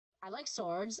I like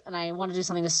swords, and I want to do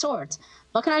something with swords.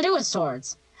 What can I do with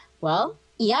swords? Well,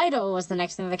 Iaido was the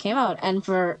next thing that came out, and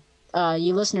for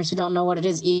you listeners who don't know what it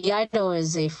is, Iaido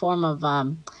is a form of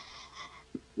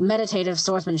meditative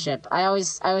swordsmanship. I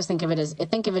always think of it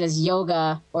as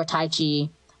yoga or tai chi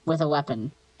with a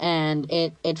weapon, and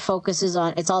it focuses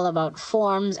on, it's all about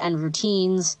forms and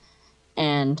routines,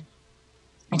 and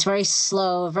it's very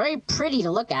slow, very pretty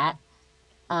to look at,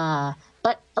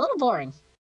 but a little boring.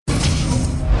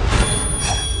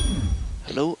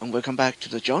 Hello and welcome back to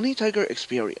the Johnny Tiger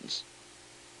Experience.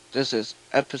 This is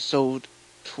episode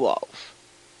 12.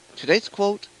 Today's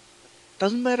quote: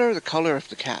 "Doesn't matter the color of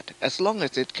the cat, as long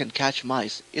as it can catch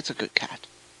mice, it's a good cat."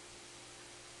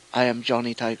 I am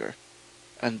Johnny Tiger,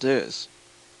 and this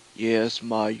is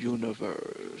my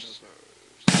universe.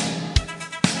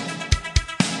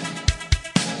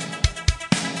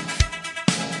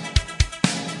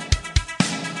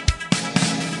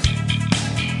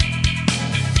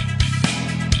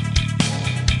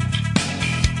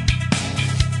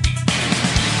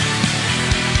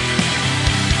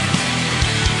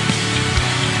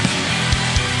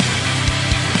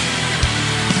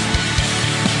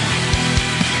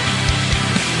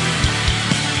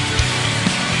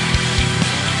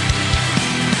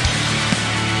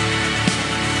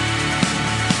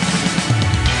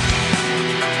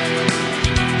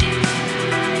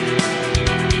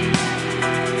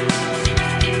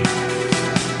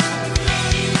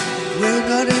 We're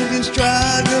not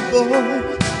indestructible.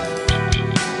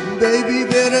 Baby,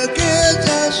 better get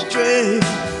us straight.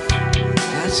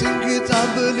 I think it's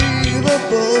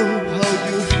unbelievable how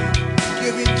you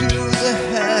give into the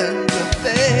hands of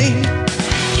fate.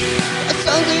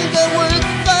 Something that we're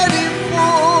fighting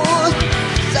for.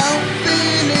 Some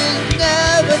feelings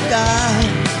never die.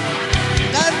 I'm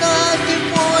not asking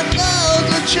for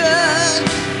another chance.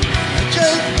 I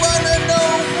just wanna know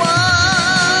why.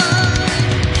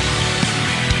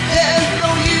 There's no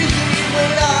easy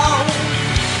way out.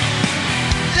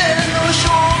 There's no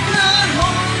shortcut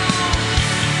home.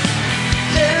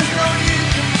 There's no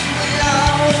easy way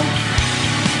out.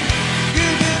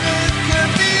 Even it can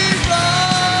be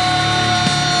wrong.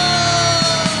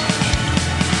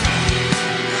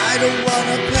 I don't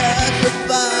wanna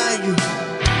pacify you.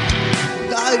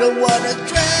 I don't wanna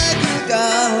drag you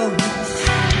down.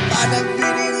 But I'm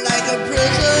feeling like a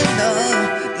prisoner,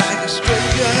 like a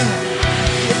stranger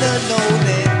in a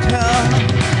no-name town.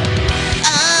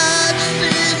 I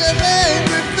see the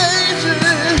angry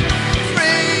faces,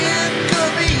 afraid it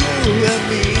could be you and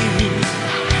me,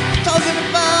 talking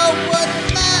about what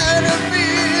might have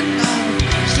been. I'm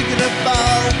thinking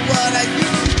about what I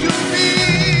used to be.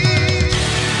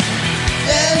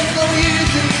 There's no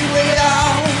easy way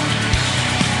out.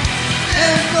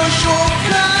 There's no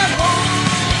shortcut home.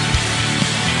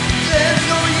 There's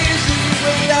no easy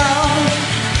way out.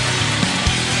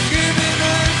 Giving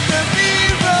us to be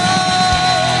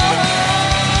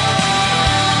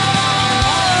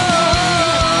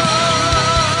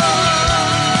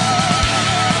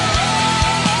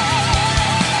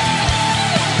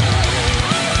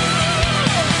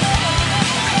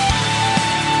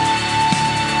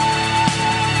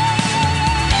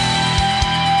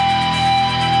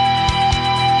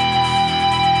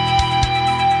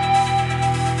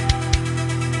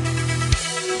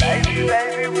baby,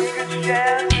 baby, we could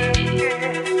share this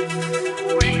gift.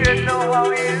 We could know how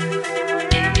you feel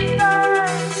inside.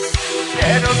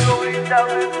 Instead of going down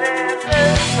the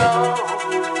same road,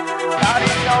 how do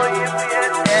you know if we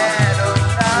are dead or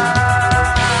not?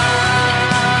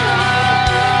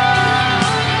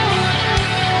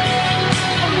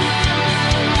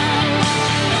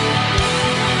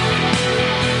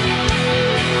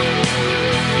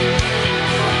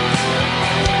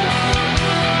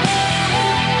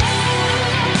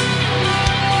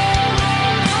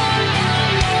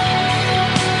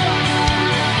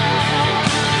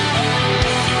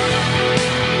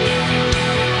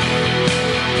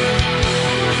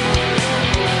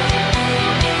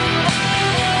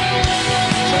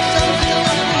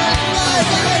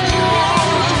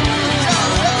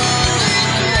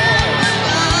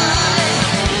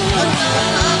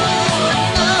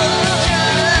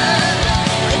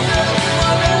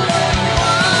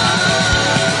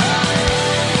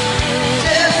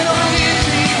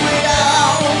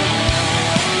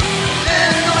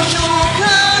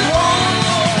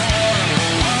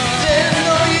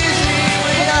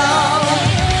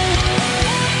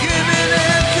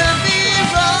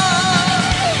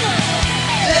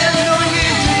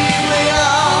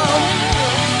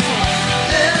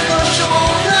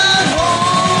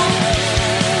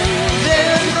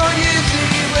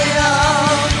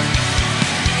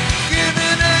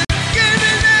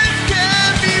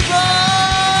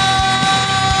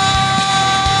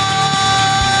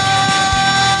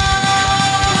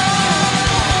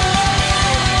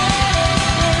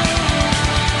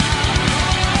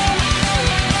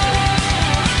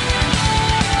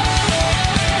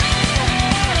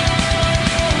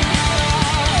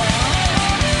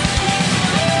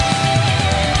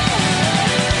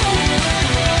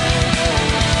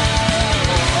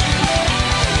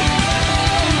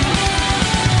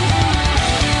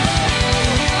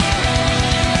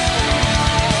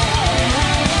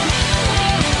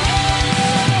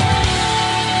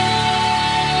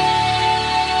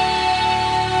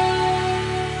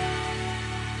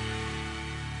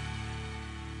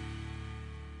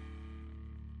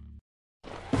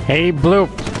 Hey, Bloop,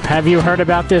 have you heard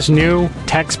about this new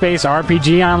text-based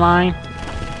RPG online?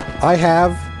 I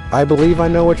have. I believe I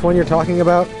know which one you're talking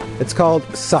about. It's called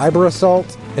Cyber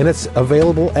Assault, and it's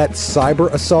available at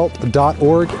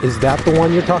cyberassault.org. Is that the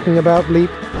one you're talking about, Leap?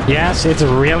 Yes, it's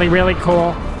really, really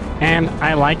cool. And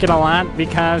I like it a lot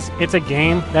because it's a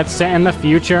game that's set in the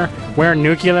future where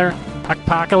nuclear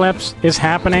apocalypse is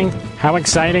happening. How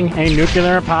exciting, a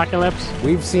nuclear apocalypse.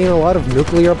 We've seen a lot of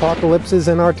nuclear apocalypses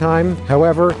in our time.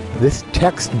 However, this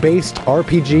text-based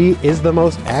RPG is the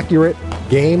most accurate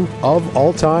game of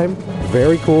all time.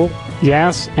 Very cool.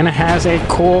 Yes, and it has a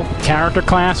cool character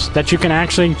class that you can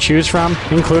actually choose from,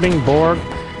 including Borg,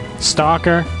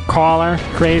 Stalker, Caller,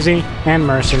 Crazy, and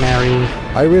Mercenary.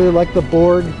 I really like the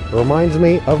Borg. It reminds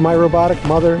me of my robotic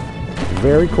mother.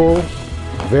 Very cool.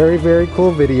 Very, very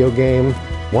cool video game.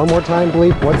 One more time,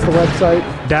 Bleep, what's the website?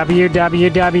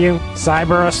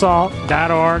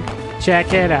 www.cyberassault.org.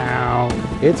 Check it out.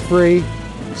 It's free,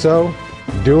 so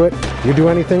do it. You do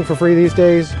anything for free these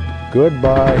days?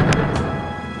 Goodbye.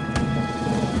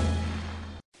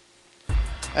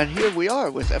 And here we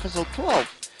are with episode 12.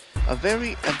 A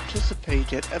very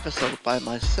anticipated episode by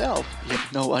myself, yet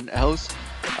no one else.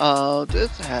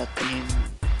 This had been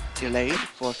delayed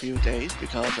for a few days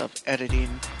because of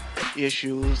editing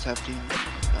issues, having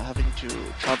to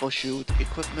troubleshoot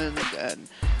equipment and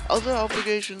other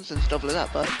obligations and stuff like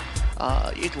that. But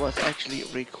it was actually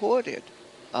recorded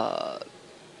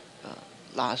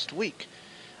last week.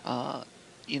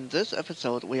 In this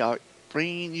episode, we are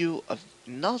bringing you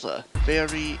another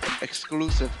very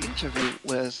exclusive interview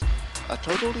with a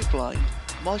totally blind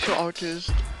martial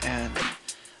artist and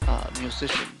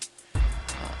musician.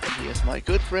 He is my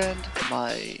good friend,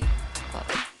 my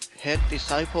head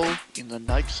disciple in the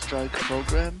Night Strike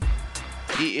program.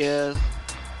 He is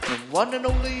the one and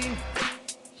only,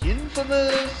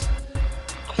 infamous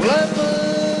Clement.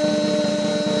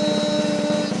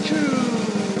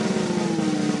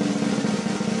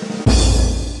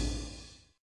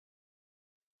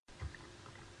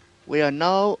 We are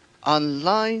now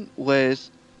online with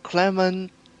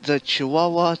Clement the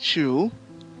Chihuahua Chew.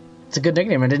 It's a good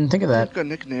nickname. I didn't think of that. Good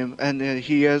nickname, and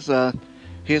he is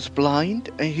blind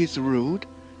and he's rude.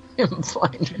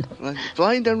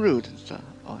 Blind and rude. It's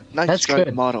Night Strike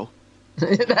good. motto.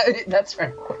 That's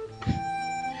right.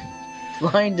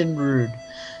 Blind and rude.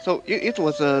 So it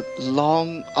was a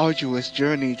long, arduous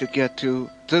journey to get to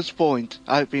this point.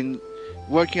 I've been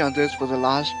working on this for the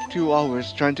last 2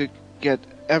 hours, trying to get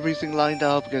everything lined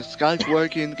up, get Skype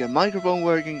working, get microphone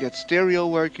working, get stereo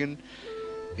working.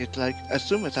 It's like, as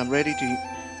soon as I'm ready to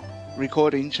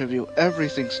record an interview,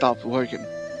 everything stopped working.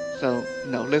 So,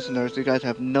 listeners, you guys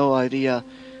have no idea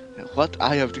what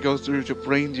I have to go through to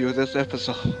bring you this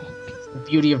episode. The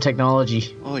beauty of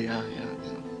technology. Oh yeah.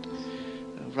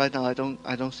 Right now, I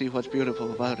don't see what's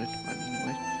beautiful about it. But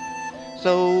anyway,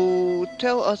 so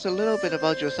tell us a little bit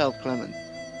about yourself, Clement.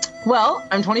 Well,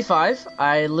 I'm 25.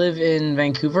 I live in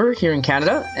Vancouver, here in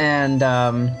Canada, and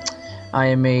I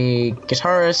am a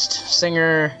guitarist,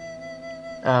 singer,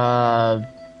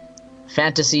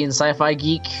 fantasy and sci-fi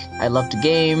geek. I love to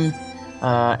game,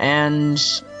 and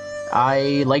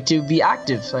I like to be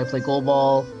active. So I play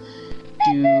goalball,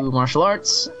 do martial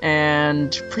arts,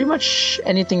 and pretty much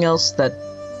anything else that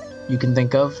you can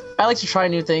think of. I like to try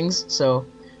new things, so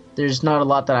there's not a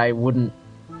lot that I wouldn't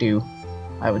do,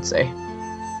 I would say.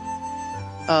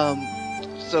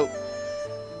 So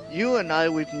you and I,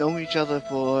 we've known each other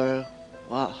for,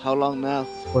 wow, how long now?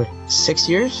 What, 6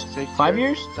 years? 5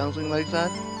 years? Something like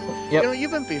that. Yep.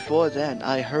 Even before then,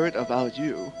 I heard about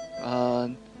you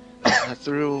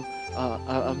through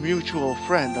a mutual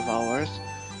friend of ours,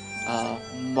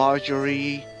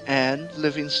 Marjorie Ann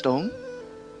Livingstone.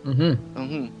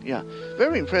 Yeah.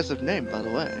 Very impressive name, by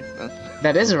the way.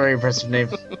 That is a very impressive name.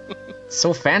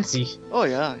 So fancy. Oh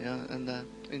yeah, and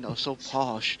so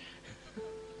posh.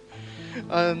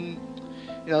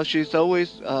 She's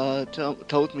always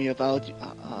told me about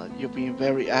you being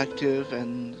very active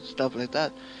and stuff like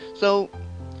that. So,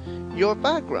 your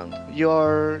background,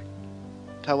 you're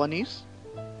Taiwanese?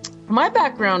 My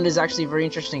background is actually very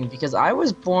interesting because I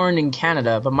was born in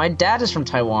Canada, but my dad is from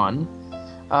Taiwan.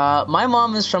 My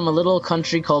mom is from a little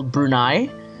country called Brunei,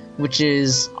 which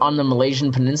is on the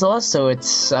Malaysian peninsula, so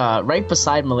it's right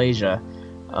beside Malaysia.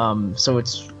 So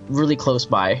it's really close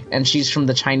by, and she's from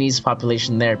the Chinese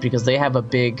population there because they have a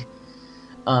big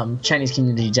Chinese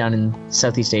community down in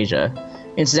Southeast Asia.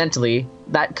 Incidentally,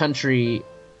 that country,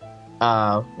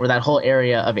 or that whole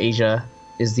area of Asia,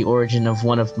 is the origin of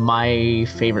one of my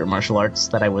favorite martial arts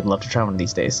that I would love to try one of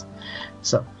these days.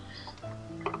 So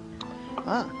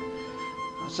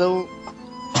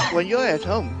when you're at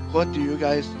home, what do you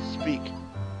guys speak?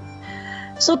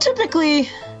 So typically,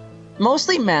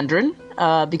 mostly Mandarin,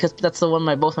 because that's the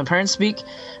one both my parents speak.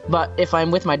 But if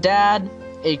I'm with my dad,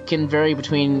 it can vary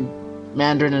between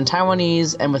Mandarin and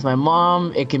Taiwanese, and with my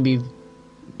mom, it can be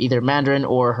either Mandarin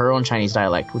or her own Chinese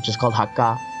dialect, which is called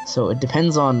Hakka. So it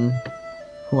depends on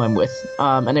who I'm with.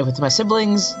 And then with my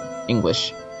siblings,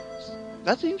 English.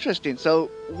 That's interesting.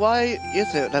 So why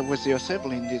is it that with your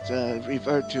sibling it's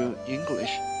referred to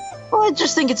English? Well, I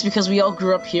just think it's because we all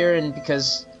grew up here, and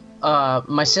because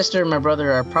my sister and my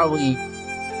brother are probably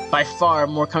by far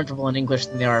more comfortable in English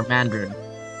than they are Mandarin.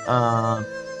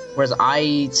 Whereas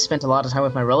I spent a lot of time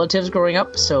with my relatives growing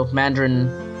up, so Mandarin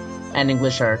and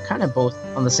English are kind of both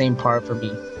on the same par for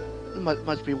me.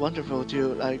 Must be wonderful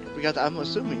too, like, because I'm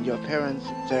assuming your parents,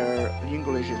 their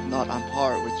English is not on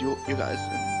par with you guys.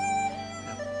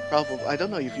 And, probably, I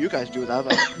don't know if you guys do that,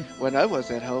 but when I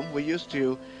was at home, we used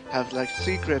to have like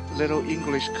secret little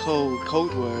English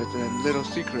code words and little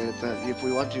secrets that if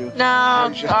we want to.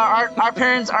 No, our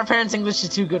parents' English is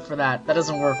too good for that. That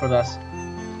doesn't work with us.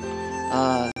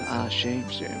 Shame.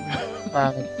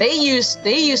 They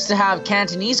used to have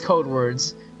Cantonese code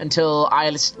words until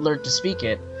I learned to speak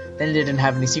it. Then they didn't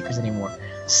have any secrets anymore.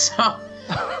 So.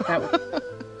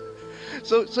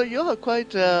 So you're quite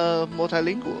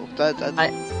multilingual.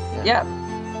 Yeah.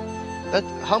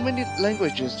 How many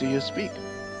languages do you speak?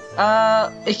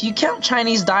 If you count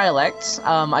Chinese dialects,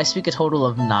 I speak a total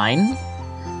of 9.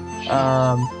 So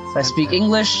I speak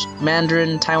English,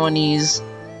 Mandarin, Taiwanese,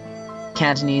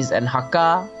 Cantonese, and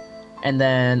Hakka. And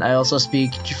then I also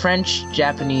speak French,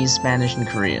 Japanese, Spanish, and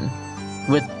Korean,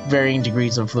 with varying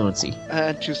degrees of fluency.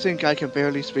 And to think I can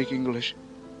barely speak English.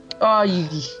 Oh,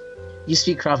 you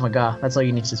speak Krav Maga. That's all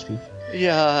you need to speak.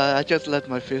 Yeah, I just let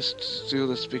my fists do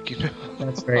the speaking.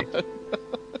 That's great.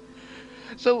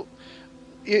 So,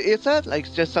 is that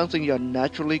like just something you're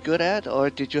naturally good at, or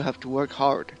did you have to work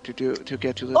hard to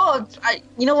get to this? Oh,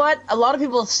 you know what? A lot of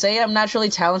people say I'm naturally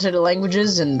talented at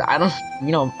languages, and I don't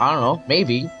know,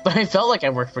 maybe, but I felt like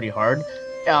I worked pretty hard.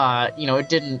 I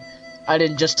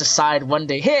didn't just decide one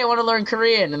day, hey, I want to learn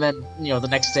Korean, and then, the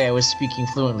next day I was speaking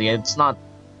fluently. I'm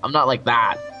not like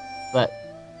that, but,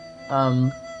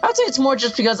 I'd say it's more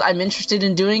just because I'm interested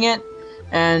in doing it,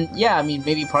 and yeah, I mean,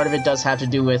 maybe part of it does have to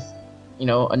do with,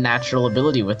 a natural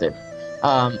ability with it.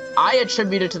 I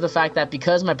attribute it to the fact that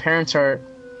because my parents are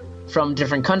from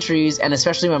different countries, and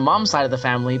especially my mom's side of the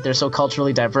family, they're so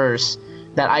culturally diverse,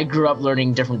 that I grew up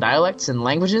learning different dialects and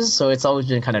languages, so it's always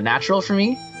been kind of natural for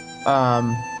me.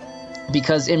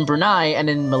 Because in Brunei and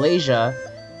in Malaysia,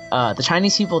 the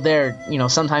Chinese people there,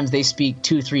 sometimes they speak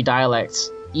 2-3 dialects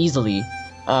easily.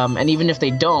 And even if they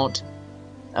don't,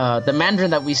 the Mandarin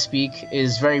that we speak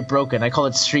is very broken. I call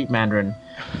it street Mandarin.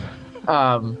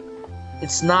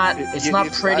 It's not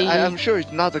pretty. I'm sure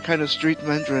it's not the kind of street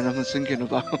Mandarin I'm thinking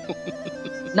about.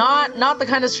 not the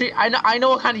kind of street. I know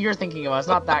what kind of you're thinking about. It's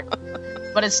not that,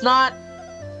 but it's not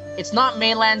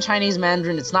mainland Chinese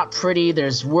Mandarin. It's not pretty.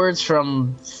 There's words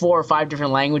from 4 or 5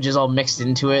 different languages all mixed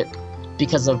into it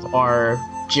because of our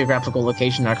geographical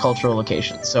location, our cultural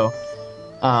location. So,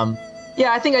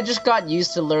 yeah, I think I just got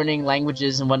used to learning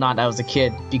languages and whatnot when I was a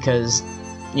kid because,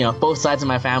 both sides of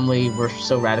my family were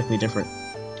so radically different.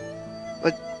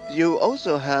 But you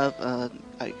also have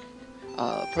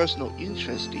personal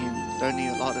interest in learning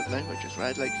a lot of languages,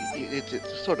 right? Like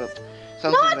it's sort of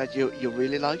something that you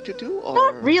really like to do, or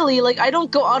not really. Like I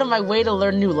don't go out of my way to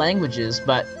learn new languages,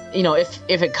 but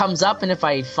if it comes up and if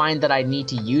I find that I need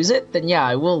to use it, then yeah,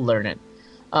 I will learn it.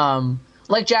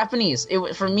 Like Japanese,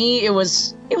 for me it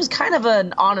was kind of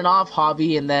an on and off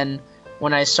hobby, and then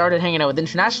when I started hanging out with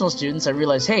international students, I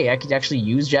realized, hey, I could actually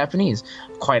use Japanese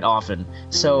quite often.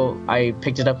 So I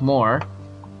picked it up more,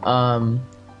 and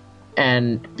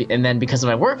then because of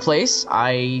my workplace,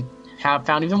 I have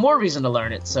found even more reason to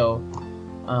learn it. So,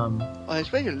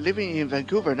 especially living in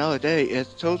Vancouver nowadays,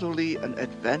 it's totally an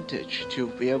advantage to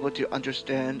be able to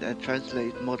understand and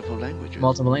translate multiple languages.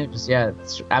 Multiple languages, yeah,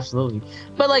 absolutely.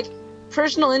 But like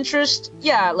personal interest,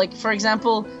 yeah, like for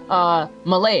example,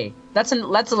 Malay. That's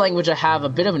a language I have a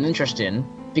bit of an interest in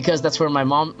because that's where my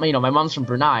mom's from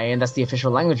Brunei, and that's the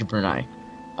official language of Brunei.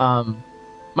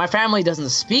 My family doesn't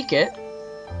speak it,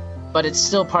 but it's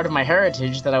still part of my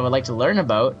heritage that I would like to learn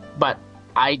about, but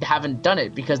I haven't done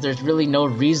it because there's really no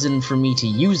reason for me to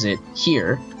use it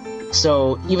here.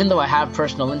 So even though I have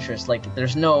personal interest, like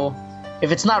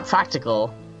if it's not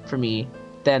practical for me,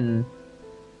 then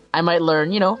I might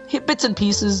learn, hit bits and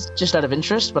pieces just out of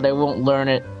interest, but I won't learn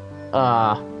it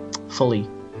fully.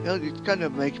 It kind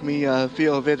of makes me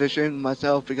feel a bit ashamed of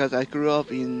myself because I grew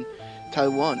up in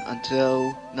Taiwan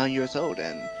until 9 years old,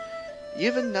 and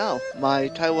Even now, my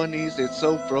Taiwanese is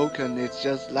so broken, it's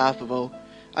just laughable.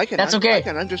 That's okay. I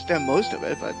can understand most of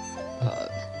it, but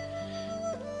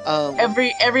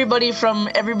Everybody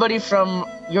from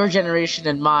your generation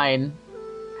and mine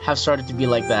have started to be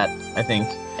like that, I think.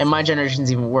 And my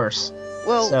generation's even worse.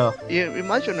 well, So in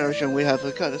my generation, we have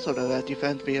a kind of sort of a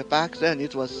defense. Because back then,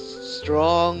 it was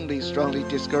strongly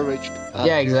discouraged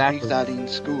Yeah, to exactly. speak that in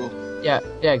school. yeah,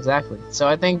 exactly. So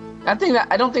I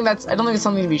don't think it's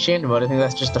something to be ashamed about. I think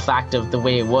that's just a fact of the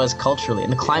way it was culturally,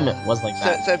 and the climate was like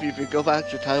that. Except if you go back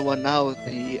to Taiwan now,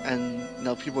 and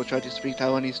people try to speak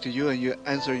Taiwanese to you, and you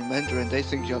answer in Mandarin, they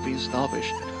think you're being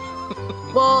snobbish.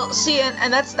 Well, see,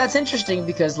 and that's interesting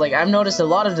because like I've noticed a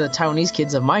lot of the Taiwanese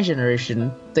kids of my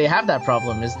generation, they have that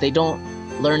problem is they don't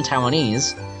learn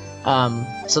Taiwanese,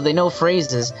 so they know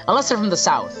phrases unless they're from the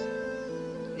south.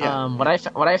 Yeah.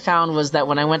 What I found was that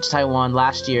when I went to Taiwan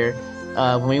last year,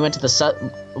 when we went to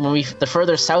the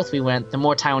further south we went, the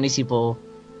more Taiwanese people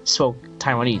spoke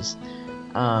Taiwanese,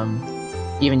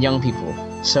 even young people.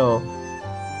 So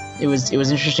it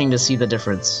was interesting to see the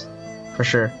difference, for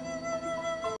sure.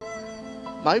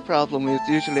 My problem is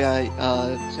usually I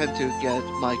tend to get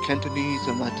my Cantonese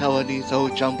and my Taiwanese all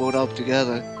jumbled up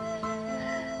together.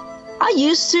 I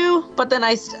used to, but then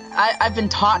I've been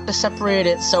taught to separate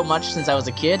it so much since I was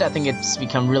a kid. I think it's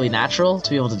become really natural to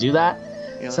be able to do that.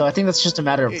 Yeah. So I think that's just a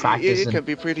matter of practice. It can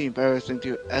be pretty embarrassing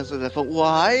to answer the phone.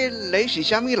 Why, 你是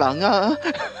虾米人啊?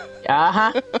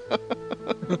 Uh-huh.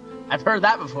 I've heard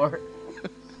that before.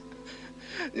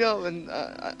 And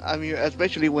I mean,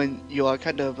 especially when you are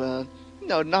kind of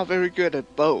not very good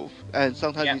at both, and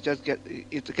sometimes Yeah.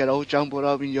 you just get all jumbled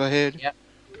up in your head. Yep.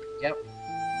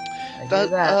 I hear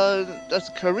that. Does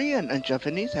Korean and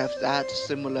Japanese have that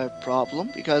similar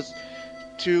problem? Because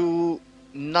to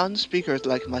non-speakers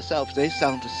like myself, they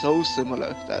sound so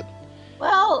similar that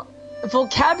Well,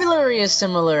 vocabulary is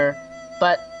similar,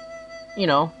 but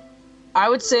I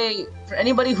would say for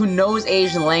anybody who knows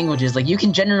Asian languages, like you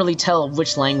can generally tell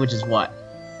which language is what.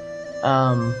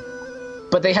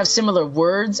 But they have similar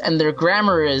words and their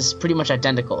grammar is pretty much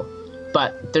identical,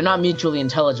 but they're not mutually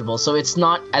intelligible, so it's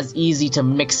not as easy to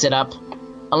mix it up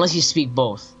unless you speak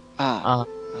both.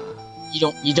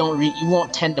 You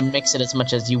won't tend to mix it as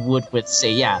much as you would with,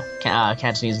 say,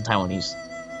 Cantonese and Taiwanese.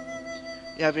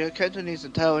 yeah, because Cantonese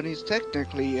and Taiwanese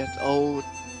technically it's all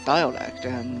dialect,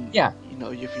 and Yeah.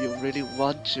 if you really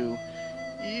want to,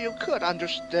 you could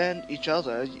understand each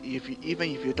other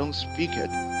even if you don't speak it.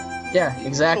 Yeah,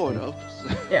 exactly. Sort of.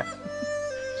 Yeah.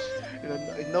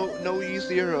 No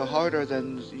easier or harder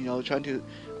than trying to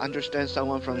understand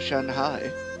someone from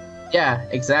Shanghai. Yeah,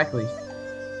 exactly.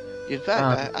 In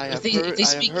fact, I have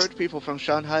speak- heard people from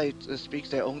Shanghai speak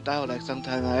their own dialect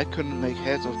sometimes. I couldn't make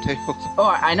heads or tails. Oh,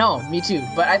 I know, me too.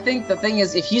 But I think the thing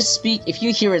is, if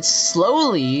you hear it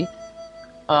slowly,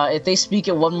 if they speak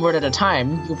it one word at a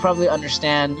time, you'll probably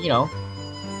understand,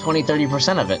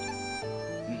 20-30% of it.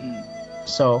 Mhm.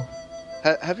 So,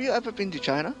 Have you ever been to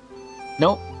China?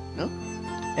 nope. No?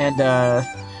 And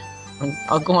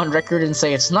I'll go on record and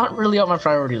say it's not really on my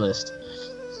priority list.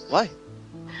 Why?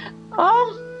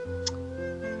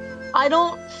 I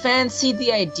don't fancy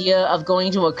the idea of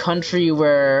going to a country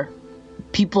where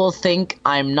people think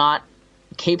I'm not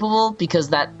capable, because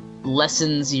that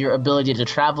lessens your ability to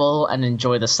travel and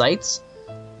enjoy the sights.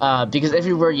 Because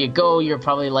everywhere you go, you're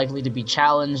probably likely to be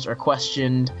challenged or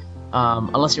questioned,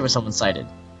 unless you're with someone sighted.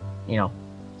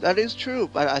 That is true,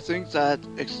 but I think that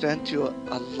extends to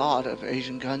a lot of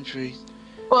Asian countries.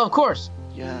 Well, of course.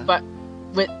 Yeah. But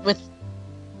with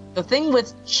the thing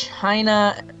with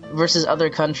China versus other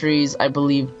countries, I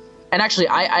believe, and actually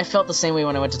I felt the same way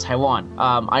when I went to Taiwan.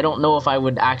 I don't know if I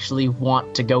would actually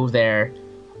want to go there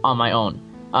on my own.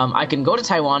 I can go to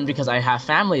Taiwan because I have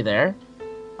family there.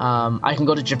 I can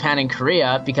go to Japan and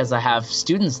Korea because I have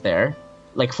students there,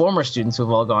 like former students who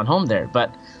have all gone home there. But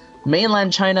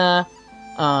mainland China,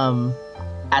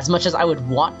 as much as I would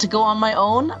want to go on my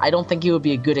own, I don't think it would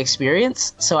be a good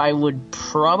experience. So I would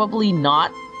probably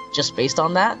not, just based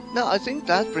on that. No, I think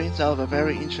that brings out a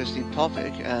very interesting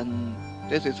topic, and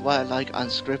this is why I like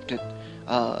unscripted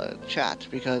chat,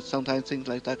 because sometimes things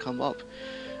like that come up.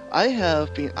 I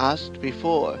have been asked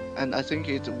before, and I think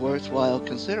it's worthwhile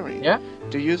considering. Yeah.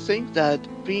 Do you think that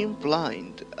being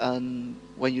blind and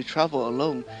when you travel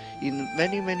alone, in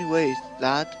many ways,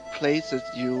 that places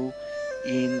you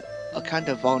in a kind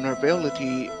of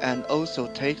vulnerability and also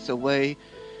takes away.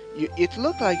 It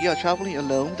looks like you're traveling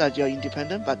alone, that you're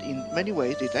independent, but in many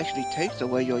ways it actually takes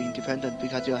away your independence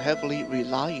because you're heavily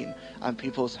relying on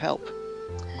people's help.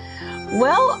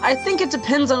 Well, I think it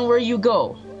depends on where you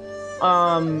go.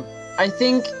 I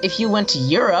think if you went to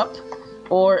Europe,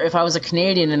 Or if I was a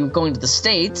Canadian and going to the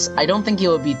States, I don't think it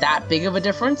would be that big of a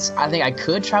difference. I think I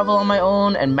could travel on my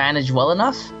own and manage well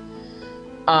enough.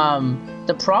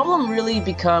 The problem really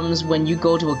becomes when you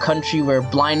go to a country where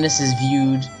blindness is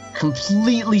viewed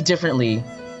completely differently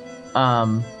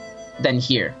than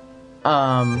here.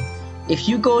 If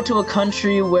you go to a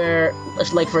country where,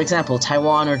 like for example,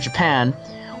 Taiwan or Japan,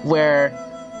 where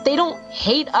they don't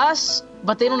hate us,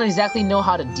 but they don't exactly know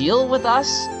how to deal with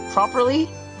us properly.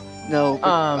 No,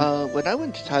 but, when I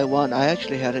went to Taiwan, I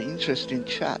actually had an interesting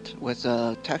chat with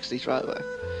a taxi driver.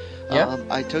 Yeah.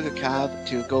 I took a cab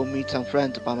to go meet some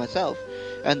friends by myself,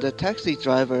 and the taxi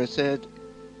driver said,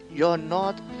 "You're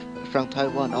not from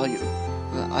Taiwan, are you?"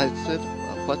 I said,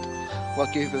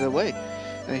 "What gave it away?"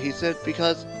 And he said,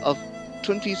 "Because of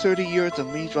 20, 30 years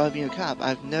of me driving a cab,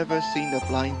 I've never seen a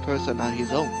blind person on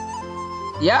his own."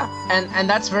 Yeah, and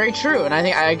that's very true, and I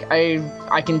think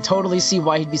I can totally see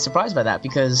why he'd be surprised by that,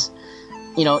 because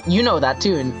you know that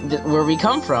too, and where we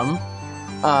come from,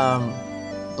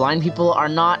 blind people are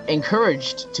not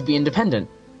encouraged to be independent.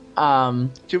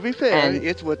 To be fair,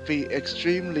 it would be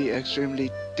extremely, extremely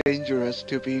dangerous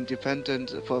to be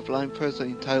independent for a blind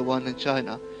person in Taiwan and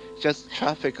China. Just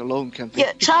traffic alone can be.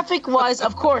 Yeah, traffic-wise,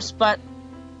 of course, but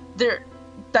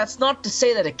that's not to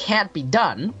say that it can't be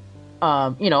done.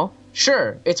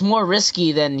 Sure, it's more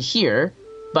risky than here,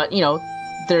 but,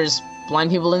 there's blind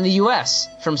people in the U.S.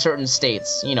 from certain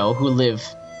states, who live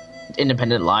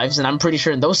independent lives, and I'm pretty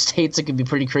sure in those states it could be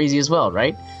pretty crazy as well,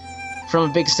 right? From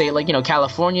a big state like,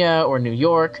 California or New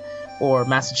York or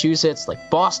Massachusetts, like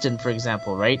Boston, for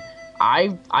example, right?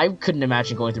 I couldn't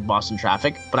imagine going through Boston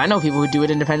traffic, but I know people who do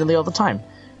it independently all the time.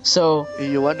 So...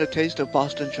 You want a taste of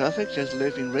Boston traffic? Just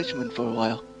live in Richmond for a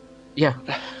while. Yeah,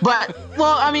 but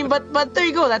there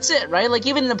you go. That's it, right? Like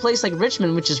even in a place like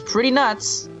Richmond, which is pretty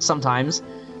nuts sometimes,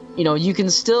 you can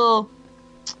still.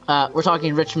 We're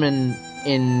talking Richmond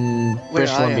in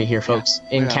British Columbia here, folks,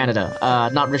 in Canada,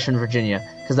 not Richmond, Virginia,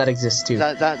 because that exists too.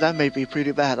 That may be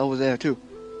pretty bad over there too.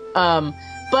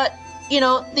 But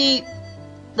the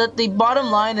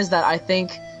bottom line is that I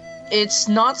think it's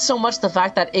not so much the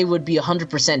fact that it would be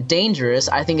 100% dangerous.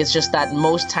 I think it's just that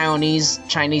most Chinese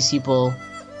people.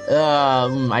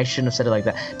 I shouldn't have said it like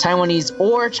that. Taiwanese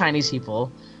or Chinese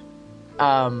people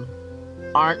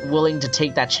aren't willing to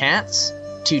take that chance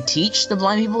to teach the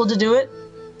blind people to do it.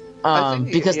 I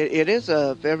think because it is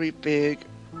a very big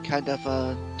kind of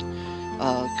a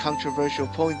controversial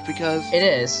point, because it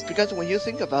is. Because when you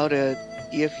think about it,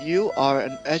 if you are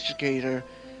an educator,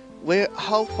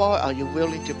 how far are you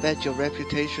willing to bet your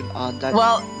reputation on that?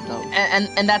 Well,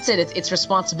 and that's it. It's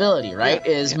responsibility, right?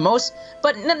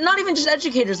 But not even just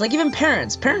educators, like even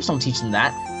parents. Parents don't teach them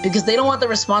that because they don't want the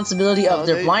responsibility of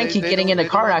their blind kid getting in a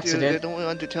car accident. They don't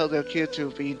want to tell their kid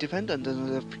to be independent and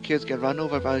the kids get run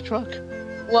over by a truck.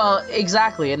 Well,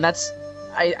 exactly, and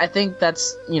I think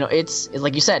that's it's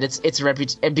like you said, it's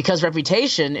because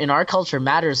reputation in our culture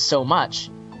matters so much.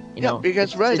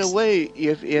 Because right away,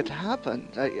 if it happened,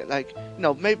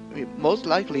 maybe most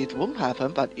likely it won't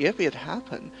happen, but if it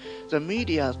happened, the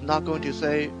media is not going to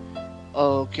say,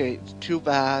 oh, okay, it's too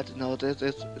bad,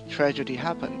 this tragedy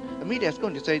happened. The media is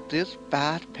going to say this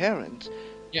bad parent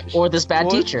or this bad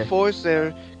teacher force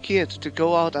their kids to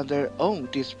go out on their own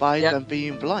despite them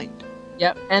being blind.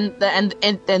 Yep,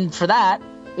 and for that,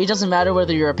 it doesn't matter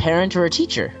whether you're a parent or a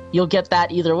teacher. You'll get that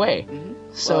either way. Mm-hmm.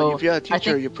 So if you're a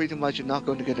teacher, you're pretty much not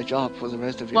going to get a job for the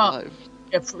rest of your life.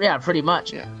 Yeah, pretty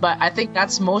much. Yeah. But I think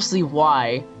that's mostly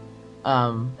why.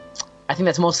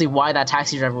 That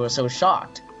taxi driver was so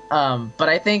shocked. But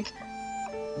I think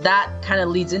that kind of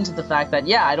leads into the fact that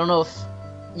I don't know if.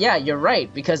 Yeah, you're right,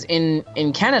 because in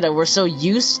Canada we're so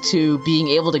used to being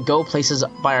able to go places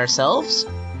by ourselves.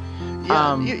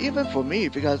 Yeah, even for me,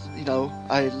 because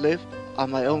I lived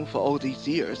on my own for all these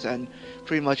years and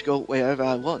pretty much go wherever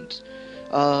I want.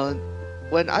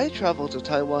 When I travel to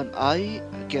Taiwan, I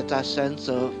get that sense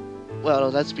of, well,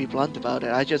 let's be blunt about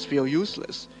it, I just feel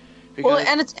useless.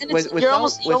 Because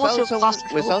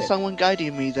without someone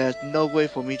guiding me, there's no way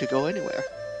for me to go anywhere.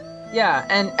 Yeah,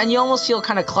 and you almost feel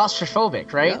kind of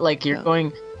claustrophobic, right? Like you're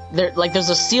going there, like there's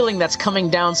a ceiling that's coming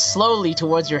down slowly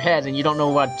towards your head, and you don't know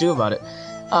what to do about it.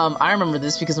 I remember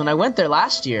this because when I went there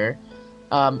last year,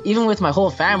 even with my whole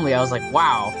family, I was like,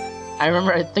 wow. I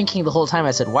remember thinking the whole time,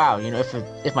 I said, wow,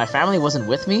 if my family wasn't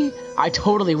with me, I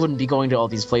totally wouldn't be going to all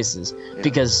these places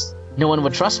because no one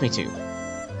would trust me to.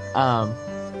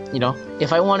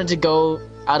 If I wanted to go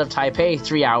out of Taipei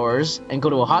 3 hours and go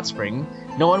to a hot spring,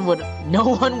 no one would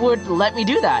let me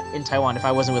do that in Taiwan if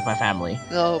I wasn't with my family.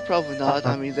 No, probably not.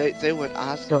 I mean, they would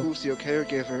ask who's your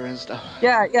caregiver and stuff.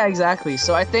 Yeah, exactly.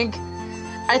 So I think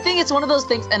I think it's one of those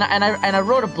things, and I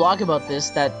wrote a blog about this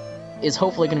that is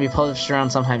hopefully going to be published around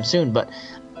sometime soon. But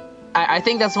I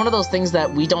think that's one of those things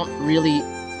that we don't really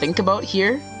think about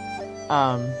here,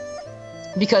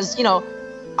 because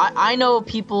I know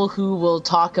people who will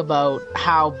talk about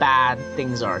how bad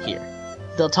things are here.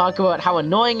 They'll talk about how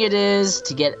annoying it is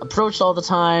to get approached all the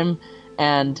time,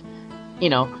 and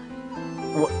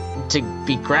to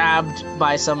be grabbed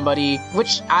by somebody,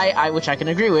 which I can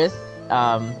agree with.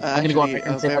 I'm gonna go on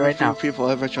and say that right now. Very few people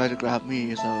ever try to grab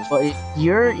me, so. Well,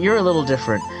 you're a little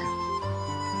different.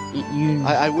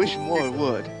 I wish more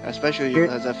would, especially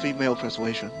as a female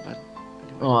persuasion. But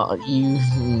well,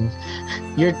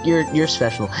 you're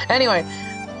special. Anyway,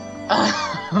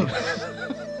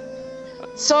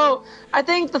 so I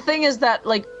think the thing is that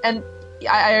and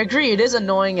I agree, it is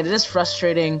annoying and it is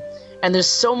frustrating, and there's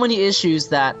so many issues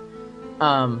that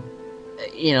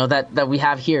that we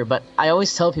have here. But I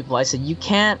always tell people, I said, you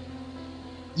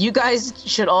guys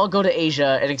should all go to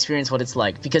Asia and experience what it's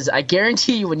like, because I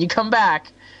guarantee you when you come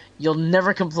back, you'll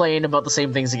never complain about the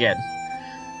same things again.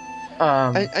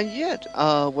 And yet,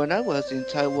 when I was in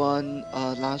Taiwan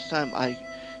last time, I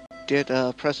did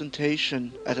a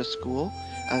presentation at a school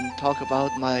and talk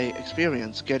about my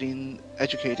experience getting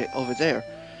educated over there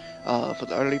for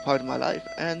the early part of my life.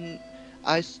 And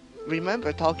I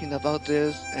remember talking about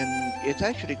this, and it's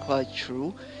actually quite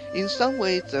true. In some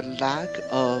ways, the lack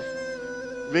of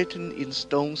written in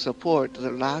stone support, the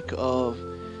lack of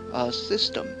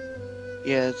system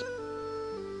is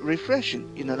refreshing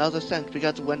in another sense,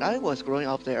 because when I was growing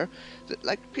up there,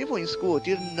 people in school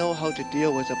didn't know how to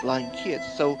deal with a blind kid.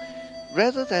 So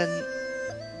rather than,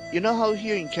 how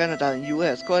here in Canada and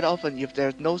US, quite often if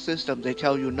there's no system, they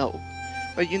tell you no.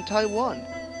 But in Taiwan,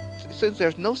 since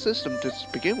there's no system to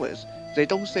begin with, they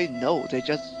don't say no. They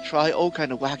just try all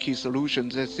kind of wacky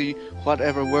solutions and see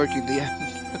whatever works in the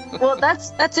end. Well,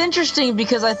 that's interesting,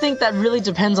 because I think that really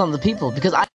depends on the people.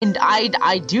 Because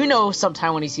I do know some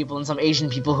Taiwanese people and some Asian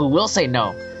people who will say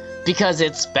no, because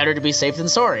it's better to be safe than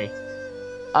sorry.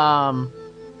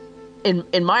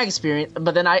 In my experience,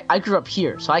 but then I grew up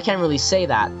here, so I can't really say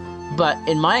that. But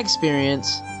in my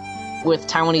experience with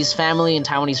Taiwanese family and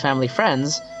Taiwanese family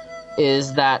friends,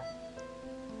 is that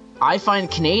I find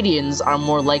Canadians are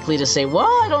more likely to say, well,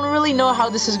 I don't really know how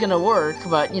this is going to work,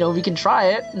 but, we can try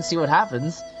it and see what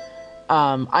happens.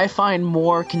 I find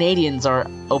more Canadians are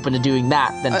open to doing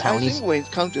that than Taiwanese. I think when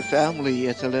it comes to family,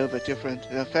 it's a little bit different.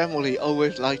 The family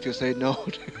always like to say no.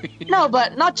 No,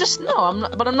 but not just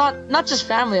not just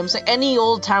family. I'm saying any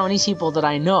old Taiwanese people that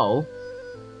I know.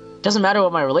 Doesn't matter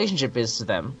what my relationship is to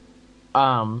them.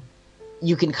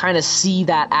 You can kind of see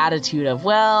that attitude of,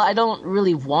 well, I don't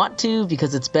really want to,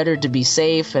 because it's better to be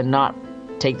safe and not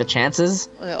take the chances.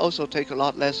 It also take a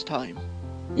lot less time.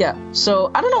 Yeah, so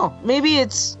I don't know. Maybe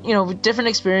it's different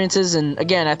experiences, and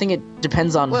again, I think it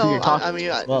depends on who you're talking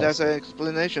to. Well, there's an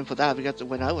explanation for that, because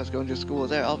when I was going to school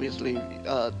there, obviously,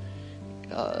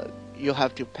 you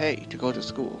have to pay to go to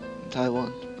school in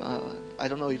Taiwan. I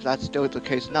don't know if that's still the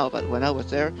case now, but when I was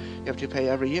there, you have to pay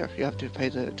every year. You have to pay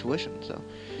the tuition. So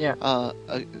yeah.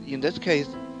 In this case,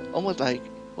 almost like,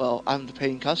 well, I'm the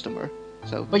paying customer.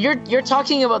 So. But you're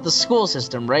talking about the school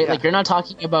system, right? Yeah. Like, you're not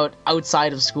talking about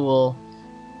outside of school.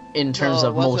 In terms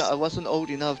of most, I wasn't old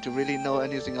enough to really know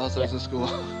anything outside of school.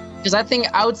 Because I think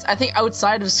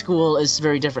outside of school is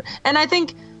very different, and I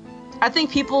think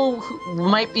people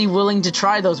might be willing to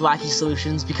try those wacky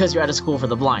solutions because you're at a school for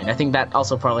the blind. I think that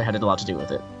also probably had a lot to do with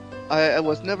it. I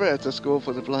was never at the school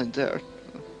for the blind there.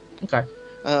 Okay.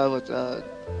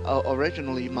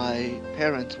 Originally my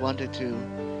parents wanted to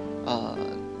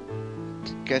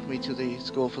get me to the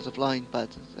school for the blind, but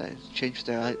they changed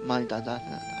their mind on that.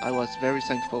 I was very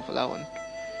thankful for that one.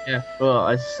 Yeah,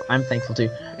 well, I'm thankful too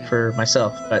for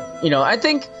myself. But I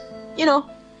think, I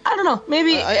don't know.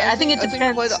 Maybe I think it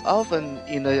depends. I think quite often,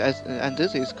 and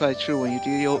this is quite true when you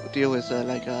deal with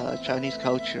Chinese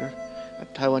culture,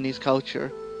 Taiwanese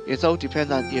culture. It all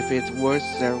depends on if it's worth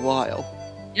their while.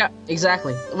 Yeah,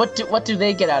 exactly. What do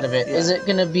they get out of it? Yeah.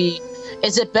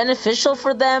 Is it beneficial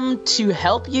for them to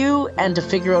help you and to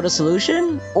figure out a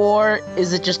solution, or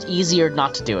is it just easier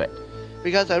not to do it?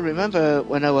 Because I remember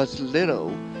when I was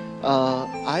little,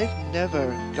 I've never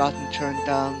gotten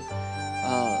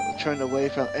turned away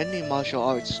from any martial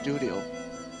arts studio.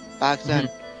 Back then,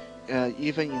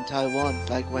 even in Taiwan,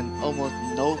 like when almost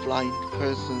no blind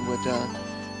person would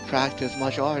practice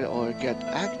martial art or get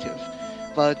active.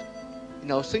 But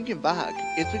thinking back,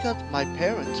 it's because my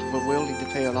parents were willing to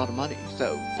pay a lot of money.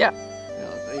 So yeah,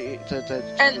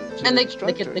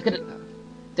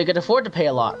 they could afford to pay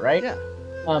a lot, right? Yeah.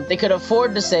 They could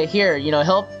afford to say, here,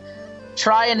 help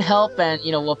try and help, and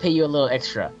we'll pay you a little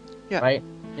extra. Yeah. Right.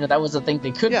 That was the thing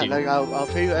they could Yeah, do. like I'll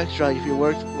pay you extra if you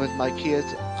work with my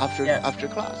kids after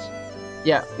class.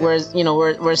 Yeah. Whereas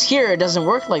whereas here it doesn't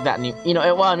work like that.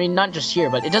 Well, I mean, not just here,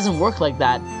 but it doesn't work like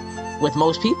that with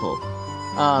most people.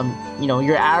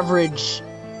 Your average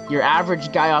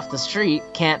guy off the street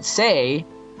can't say,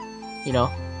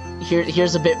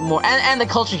 here's a bit more, and the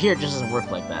culture here just doesn't work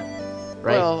like that,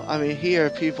 right? Well, I mean, here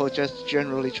people just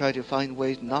generally try to find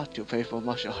ways not to pay for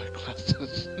martial art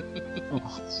classes.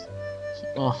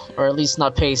 Or at least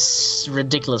not pay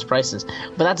ridiculous prices.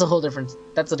 But that's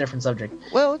a different subject.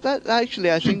 Well, I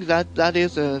think that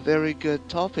is a very good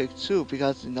topic too,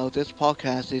 because this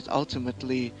podcast is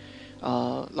ultimately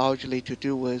largely to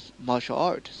do with martial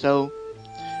art. So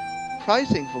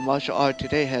pricing for martial art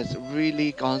today has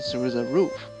really gone through the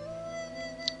roof.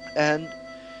 And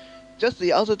just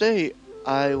the other day,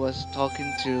 I was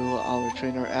talking to our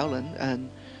trainer Alan, and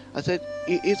I said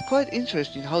it's quite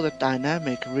interesting how the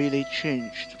dynamic really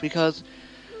changed, because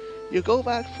you go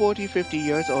back 40, 50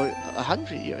 years or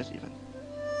 100 years even,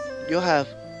 you have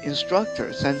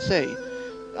instructor, sensei.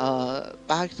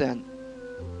 Back then,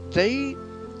 they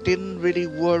didn't really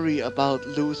worry about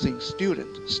losing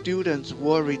students. Students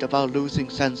worried about losing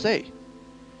sensei.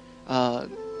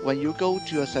 When you go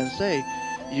to a sensei,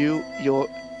 you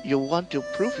want to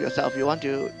prove yourself. You want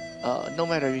to, no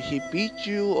matter if he beat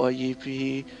you or if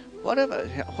he, what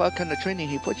kind of training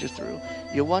he puts you through,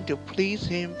 you want to please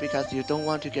him because you don't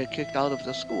want to get kicked out of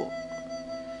the school.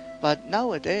 But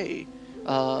nowadays,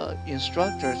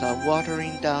 instructors are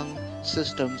watering down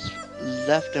systems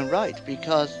left and right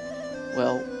because,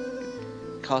 well,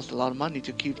 it costs a lot of money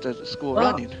to keep the school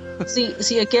running.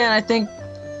 see, again, I think.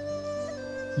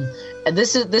 And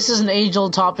this is an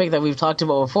age-old topic that we've talked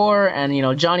about before, and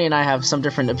Johnny and I have some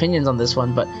different opinions on this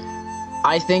one, but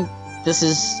I think this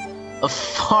is a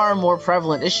far more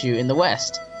prevalent issue in the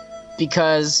West,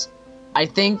 because I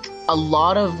think a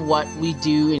lot of what we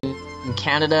do in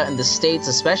Canada and the States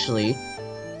especially,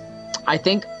 I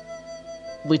think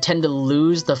we tend to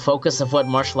lose the focus of what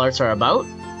martial arts are about.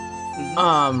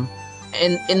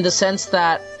 In the sense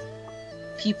that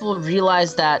people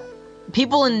realize that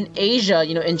people in Asia,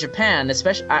 in Japan,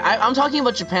 especially, I'm talking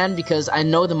about Japan because I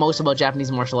know the most about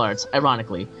Japanese martial arts,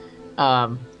 ironically.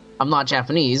 I'm not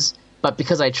Japanese, but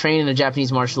because I train in a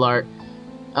Japanese martial art,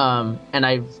 and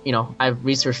I've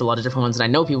researched a lot of different ones, and I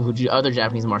know people who do other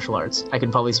Japanese martial arts, I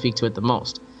can probably speak to it the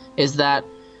most, is that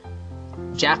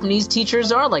Japanese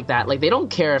teachers are like that. Like, they don't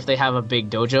care if they have a big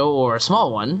dojo or a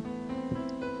small one.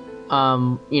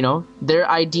 Their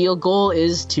ideal goal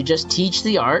is to just teach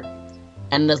the art,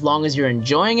 and as long as you're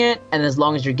enjoying it, and as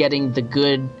long as you're getting the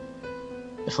good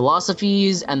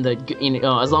philosophies, and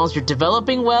as long as you're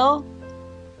developing well,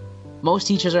 most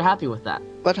teachers are happy with that.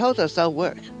 But how does that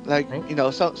work? Like,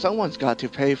 right? someone's got to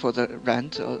pay for the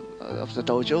rent of the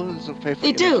dojo. So pay for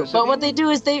they do, but what they do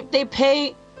is they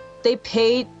pay.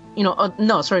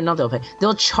 No, sorry, not they'll pay.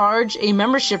 They'll charge a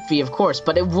membership fee, of course,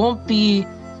 but it won't be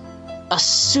a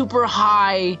super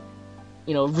high,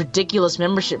 ridiculous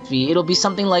membership fee. It'll be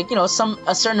something like, a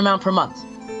certain amount per month,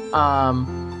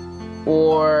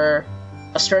 or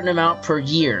a certain amount per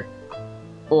year,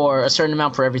 or a certain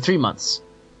amount per every 3 months.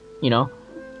 But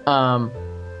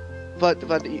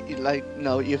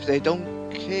if they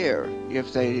don't care,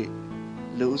 if they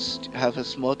have a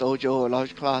small dojo or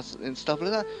large class and stuff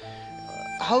like that,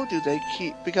 how do they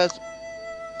keep? Because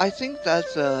I think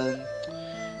that's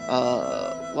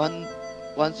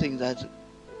one thing that's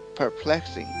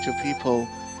perplexing to people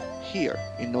here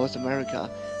in North America,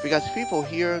 because people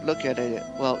here look at it,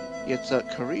 well, it's a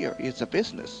career, it's a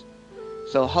business.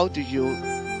 So how do you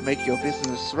make your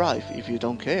business thrive if you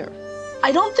don't care?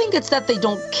 I don't think it's that they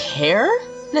don't care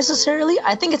necessarily.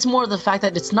 I think it's more the fact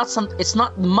that it's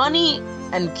not money,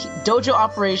 and dojo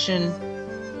operation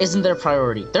isn't their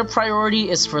priority. Their priority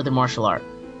is for the martial art.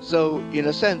 So in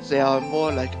a sense, they are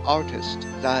more like artists,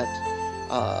 that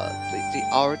the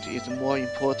art is more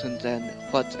important than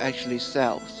what actually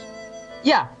sells.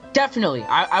 Yeah, definitely.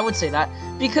 I would say that,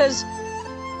 because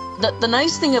the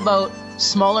nice thing about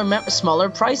smaller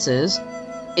prices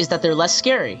is that they're less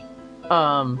scary.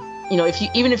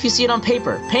 If you see it on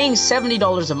paper, paying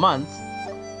 $70 a month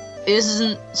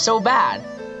isn't so bad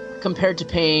compared to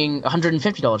paying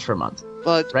 $150 per month.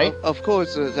 But right? Of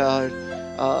course, there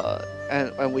are,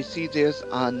 and we see this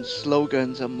on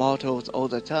slogans and mottos all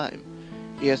the time.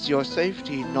 Is your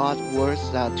safety not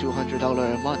worth that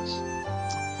 $200 a month?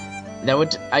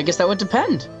 I guess that would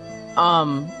depend.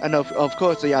 And of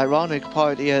course, the ironic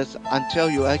part is until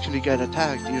you actually get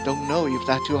attacked, you don't know if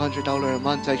that $200 a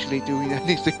month actually doing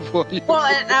anything for you. Well,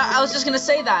 and I was just gonna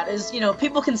say that is,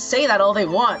 people can say that all they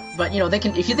want, but they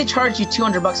can, if they charge you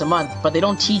 $200 a month, but they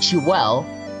don't teach you well,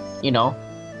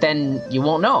 then you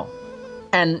won't know.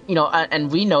 And and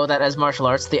we know that as martial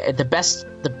arts, the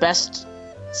best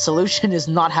solution is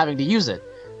not having to use it,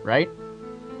 right?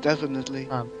 Definitely.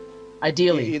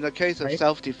 Ideally. In the case of right?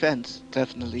 self-defense,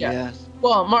 definitely, yes.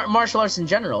 Well, martial arts in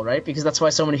general, right? Because that's why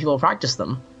so many people practice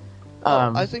them.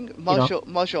 I think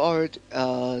martial art,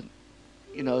 it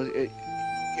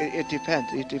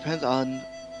depends. It depends on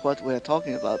what we're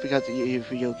talking about. Because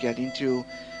if you get into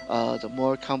the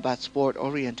more combat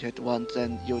sport-oriented ones,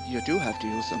 then you do have to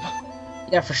use them.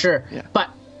 Yeah, for sure. Yeah. But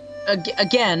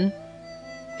again,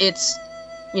 it's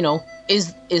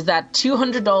is that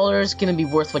 $200 gonna be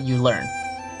worth what you learn?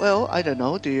 Well, I don't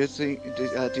know. Do you think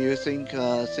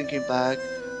thinking back,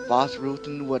 Boss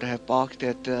Rutan would have balked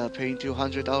at paying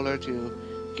 $200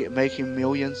 to make him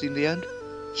millions in the end?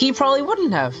 He probably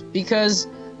wouldn't have, because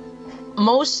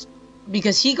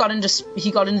he got into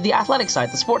the athletic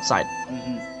side, the sports side.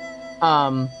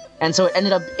 Mm-hmm. And so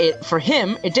for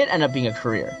him it did end up being a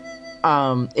career.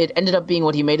 It ended up being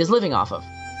what he made his living off of.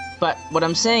 But what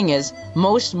I'm saying is,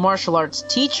 most martial arts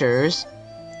teachers,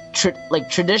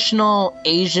 traditional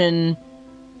Asian,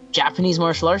 Japanese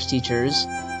martial arts teachers,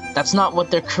 that's not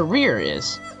what their career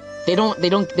is. They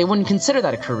wouldn't consider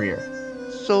that a career.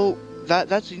 So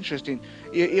that's interesting.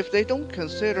 If they don't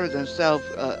consider themselves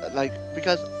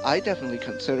because I definitely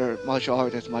consider martial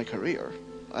art as my career,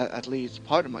 at least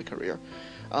part of my career.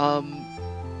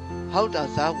 How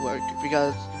does that work?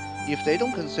 Because if they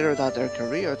don't consider that their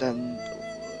career, then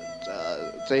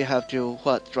they have to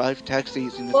drive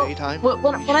taxis in the daytime.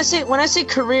 When I say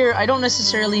career, I don't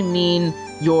necessarily mean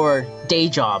your day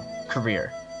job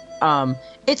career.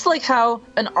 It's like how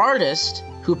an artist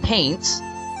who paints,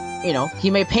 he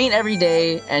may paint every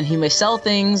day and he may sell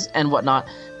things and whatnot,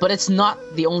 but it's not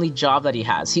the only job that he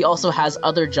has. He also has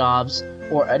other jobs,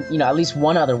 or at least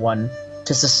one other one,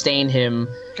 to sustain him.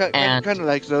 Kind of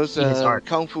like those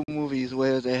kung fu movies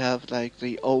where they have like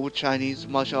the old Chinese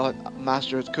martial art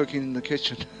masters cooking in the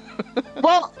kitchen.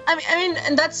 Well, I mean,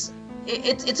 and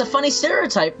it's a funny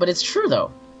stereotype, but it's true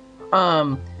though.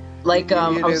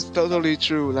 It is totally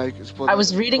true. I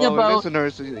was reading about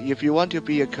listeners. If you want to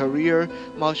be a career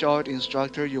martial art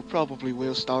instructor, you probably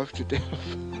will starve to death.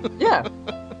 Yeah,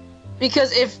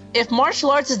 because if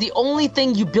martial arts is the only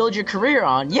thing you build your career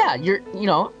on,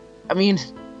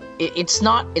 it's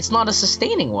not a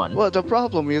sustaining one. Well, the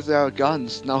problem is there are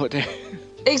guns nowadays.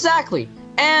 Exactly,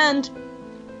 and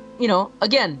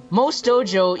again, most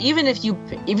dojo, even if you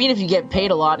get paid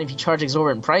a lot, if you charge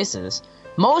exorbitant prices,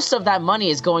 most of that money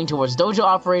is going towards dojo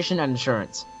operation and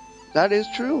insurance. That is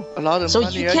true. A lot of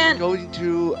money can't go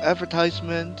into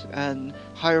advertisement and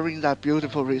hiring that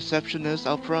beautiful receptionist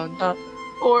up front.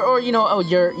 Or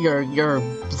your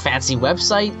fancy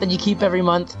website that you keep every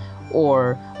month,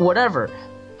 or whatever.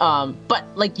 But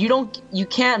you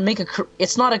can't make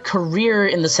it's not a career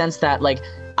in the sense that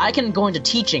I can go into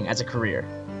teaching as a career.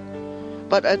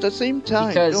 But at the same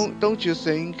time, don't you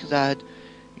think that,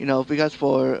 because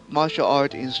for martial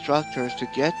art instructors to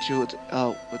get to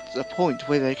the point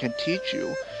where they can teach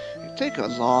you, it takes a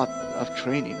lot of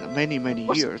training, many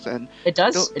years, and it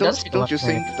does. Don't you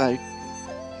think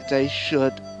they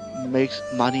should make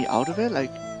money out of it?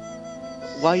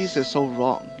 Why is it so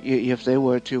wrong if they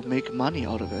were to make money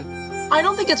out of it? I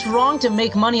don't think it's wrong to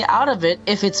make money out of it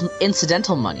if it's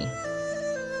incidental money.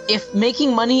 If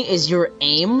making money is your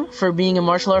aim for being a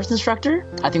martial arts instructor,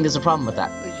 I think there's a problem with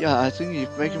that. Yeah, I think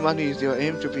if making money is your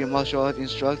aim to be a martial arts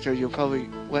instructor, you probably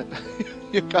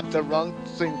you got the wrong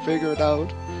thing figured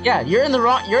out. Yeah, you're in the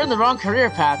wrong career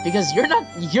path, because you're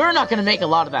not going to make a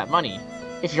lot of that money,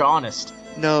 if you're honest.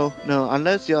 No,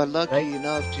 unless you're lucky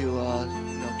enough to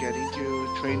get into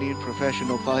training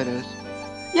professional fighters.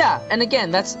 Yeah, and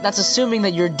again, that's assuming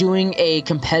that you're doing a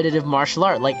competitive martial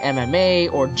art like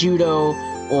MMA or judo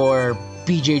or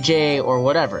BJJ or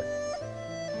whatever,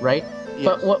 right? Yes.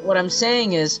 But what I'm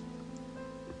saying is,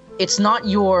 it's not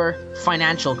your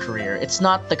financial career. It's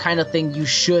not the kind of thing you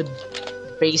should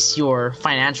base your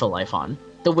financial life on,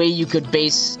 the way you could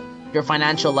base your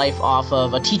financial life off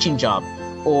of a teaching job,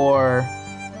 or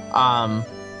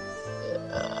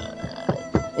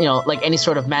any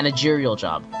sort of managerial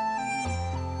job,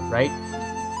 right?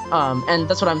 And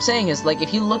that's what I'm saying is,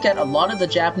 if you look at a lot of the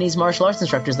Japanese martial arts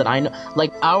instructors that I know,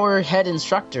 our head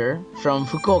instructor from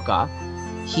Fukuoka,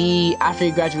 after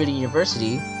he graduated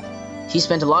university, he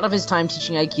spent a lot of his time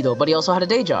teaching Aikido, but he also had a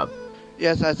day job.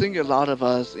 Yes, I think a lot of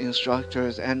us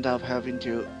instructors end up having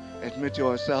to admit to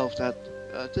ourselves that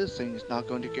this thing is not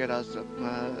going to get us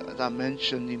that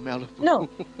mention in Malibu. No,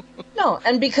 no,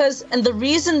 and the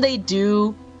reason they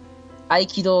do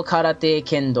Aikido, Karate,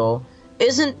 Kendo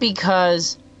isn't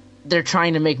because they're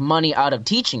trying to make money out of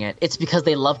teaching it. It's because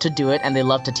they love to do it and they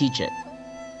love to teach it.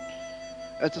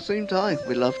 At the same time,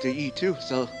 we love to eat too,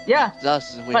 so Yeah,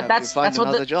 thus we but have to find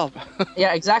another job.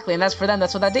 yeah, exactly, and that's for them.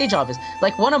 That's what that day job is.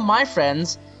 Like one of my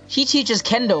friends, he teaches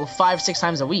Kendo 5-6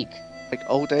 times a week. Like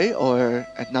all day or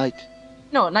at night?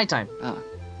 No, at nighttime. Ah.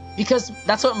 Because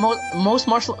that's what most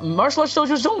martial arts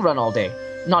dojos don't run all day.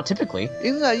 Not typically.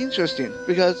 Isn't that interesting?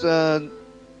 Because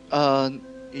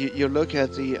you look at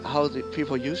how the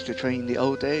people used to train in the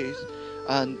old days,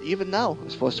 and even now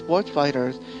for sports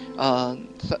fighters,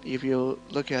 so if you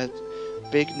look at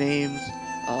big names,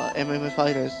 MMA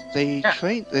fighters, they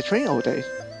train all day.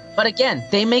 But again,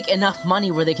 they make enough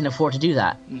money where they can afford to do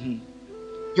that. Mm-hmm.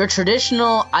 Your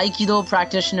traditional Aikido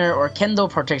practitioner or Kendo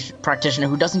practitioner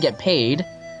who doesn't get paid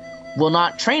will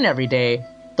not train every day,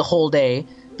 the whole day,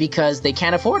 because they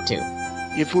can't afford to.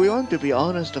 If we want to be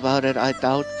honest about it, I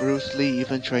doubt Bruce Lee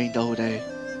even trained all day.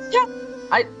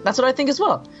 Yeah, that's what I think as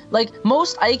well. Like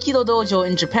most Aikido dojo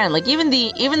in Japan, like even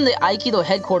the Aikido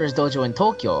headquarters dojo in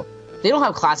Tokyo, they don't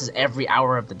have classes every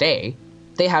hour of the day.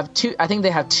 They have two. I think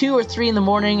they have 2 or 3 in the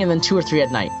morning and then 2 or 3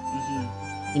 at night.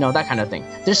 You know, that kind of thing.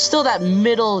 There's still that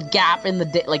middle gap in the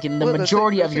day, like in the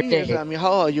majority of your day. Is, I mean,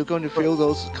 how are you going to fill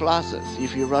those classes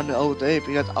if you run all day?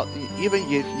 Because even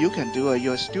if you can do it,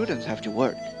 your students have to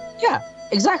work. Yeah,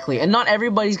 exactly. And not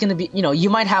everybody's going to be, you know, you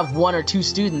might have 1 or 2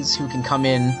 students who can come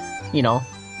in, you know,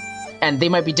 and they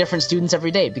might be different students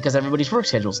every day because everybody's work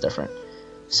schedule is different.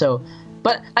 So,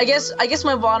 but I guess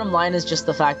my bottom line is just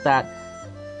the fact that,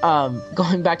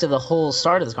 going back to the whole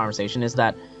start of this conversation, is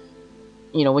that,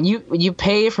 you know, when you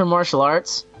pay for martial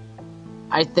arts,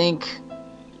 I think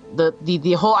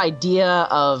the whole idea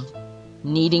of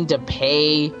needing to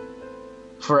pay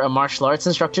for a martial arts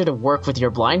instructor to work with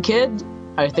your blind kid,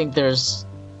 I think there's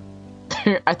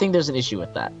an issue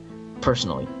with that,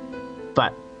 personally.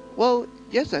 But well,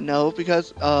 yes and no,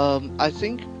 because I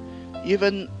think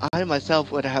even I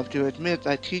myself would have to admit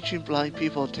that teaching blind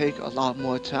people take a lot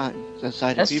more time than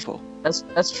sighted people.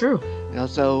 That's true. You know,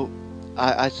 so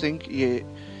I think you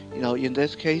know, in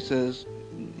these cases,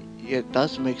 it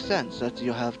does make sense that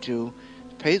you have to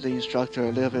pay the instructor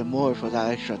a little bit more for that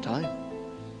extra time.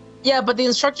 Yeah, but the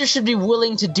instructor should be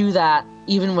willing to do that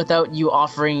even without you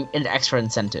offering an extra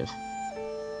incentive.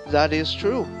 That is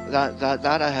true.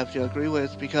 That I have to agree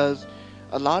with, because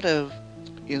a lot of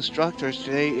instructors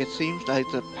today, it seems like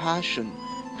the passion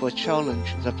for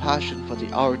challenge, the passion for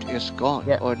the art is gone,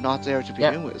 or not there to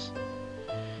begin with.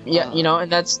 Yeah, you know,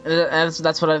 and that's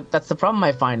the problem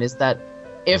I find, is that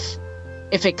if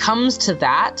it comes to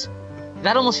that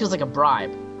almost feels like a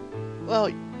bribe. Well,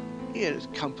 it is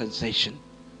compensation.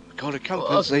 We call it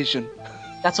compensation.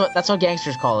 That's what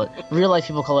gangsters call it. Real life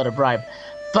people call it a bribe.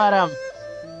 But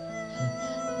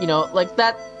you know, like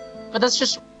that. But that's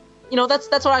just, you know, that's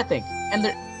what I think. And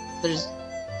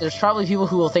there's probably people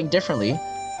who will think differently.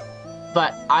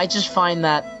 But I just find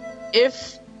that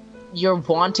if you're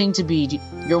wanting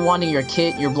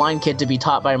your blind kid to be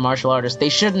taught by a martial artist, they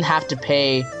shouldn't have to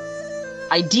pay.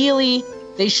 Ideally,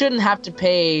 they shouldn't have to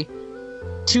pay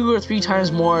 2 or 3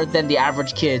 times more than the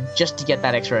average kid just to get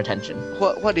that extra attention.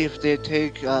 What if they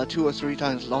take 2 or 3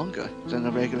 times longer than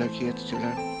a regular kid to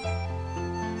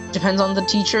learn? Depends on the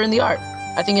teacher and the art.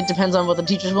 I think it depends on what the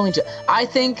teacher's willing to. I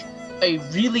think a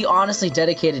really honestly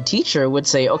dedicated teacher would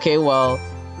say, okay, well,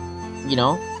 you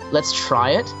know, let's try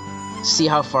it, see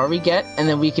how far we get, and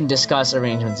then we can discuss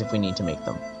arrangements if we need to make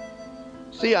them.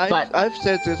 See, I've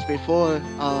said this before.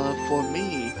 For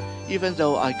me, even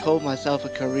though I call myself a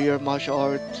career martial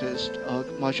artist or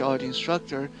martial art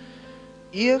instructor,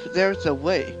 if there's a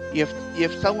way,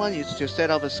 if someone is to set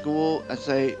up a school and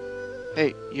say,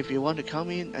 hey, if you want to come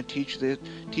in and teach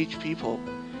people,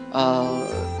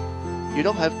 you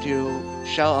don't have to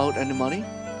shell out any money,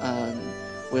 and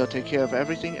we'll take care of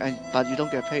everything, but you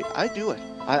don't get paid. I do it.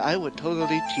 I would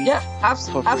totally teach. Yeah,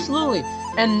 for free. Absolutely.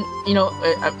 And you know,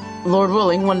 Lord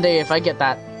willing, one day if I get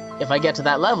to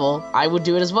that level, I would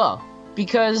do it as well.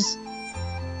 Because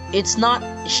it's not,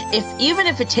 even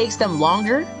if it takes them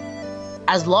longer,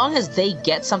 as long as they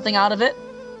get something out of it,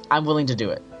 I'm willing to do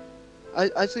it.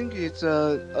 I think it's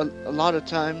a lot of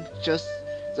time just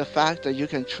the fact that you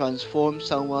can transform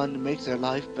someone, make their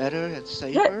life better and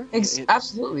safer. Yeah,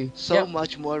 absolutely. So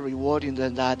much more rewarding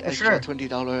than that extra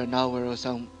 $20 an hour or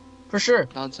some for sure.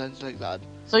 nonsense like that.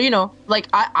 So, you know, like,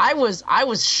 I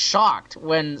was shocked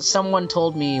when someone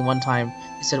told me one time,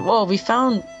 they said, well, we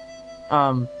found,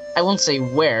 I won't say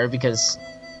where because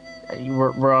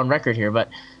we're on record here, but,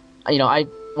 you know,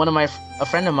 a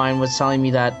friend of mine was telling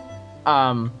me that,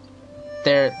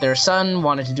 their son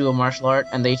wanted to do a martial art,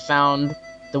 and they found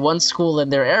the one school in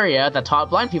their area that taught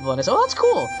blind people, and I said, oh, that's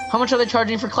cool. How much are they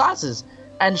charging for classes?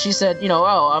 And she said, you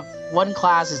know, one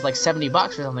class is like $70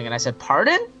 or something, and I said,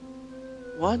 pardon?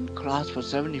 One class for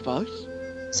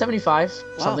 $70? 75,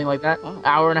 Wow. something like that. Wow.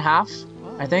 Hour and a half,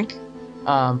 Wow. I think.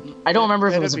 I don't remember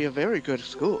if it was be a very good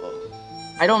school.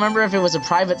 I don't remember if it was a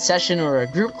private session or a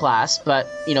group class, but,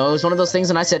 you know, it was one of those things,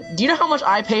 and I said, do you know how much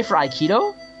I pay for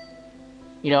Aikido?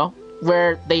 You know,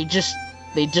 where they just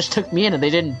took me in, and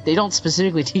they don't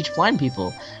specifically teach blind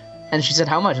people. And she said,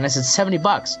 how much? And I said,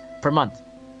 $70 per month.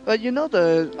 But you know,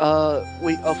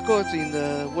 we of course in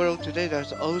the world today,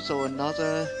 there's also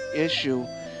another issue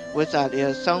with that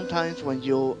is sometimes when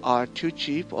you are too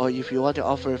cheap, or if you want to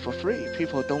offer it for free,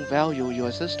 people don't value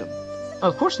your system.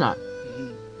 Of course not.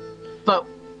 Mhm.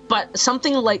 But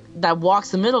something like that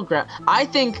walks the middle ground. I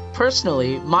think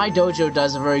personally, my dojo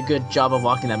does a very good job of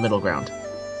walking that middle ground.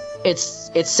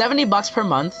 It's $70 per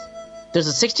month. There's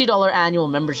a $60 annual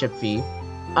membership fee,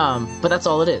 but that's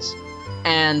all it is.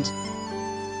 And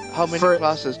How many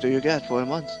classes do you get for a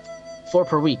month? 4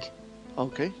 per week.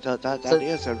 Okay, that So-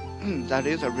 is a that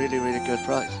is a really good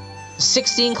price.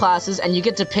 16 classes, and you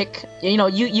get to pick. You know,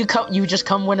 you just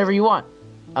come whenever you want.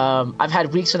 I've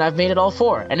had weeks when I've made it all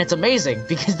 4, and it's amazing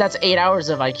because that's 8 hours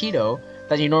of Aikido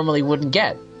that you normally wouldn't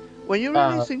get. When you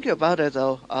really think about it,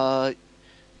 though,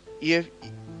 if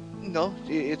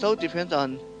it all depends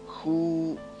on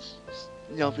who,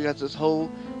 because this whole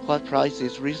what price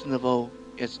is reasonable.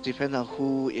 It depends on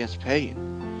who is paying.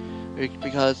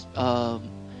 Because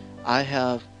I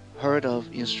have heard of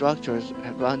instructors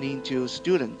run into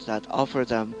students that offer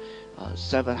them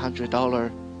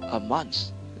 $700 a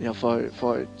month,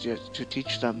 for just to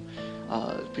teach them,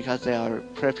 because they are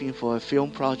prepping for a film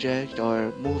project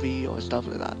or movie or stuff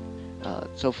like that.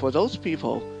 So for those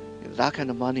people, that kind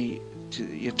of money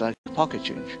is like pocket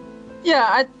change.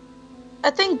 Yeah, I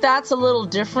think that's a little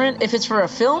different if it's for a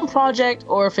film project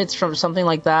or if it's from something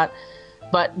like that.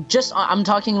 But I'm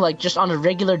talking like just on a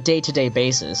regular day-to-day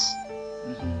basis.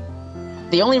 Mm-hmm.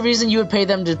 The only reason you would pay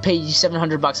them to pay you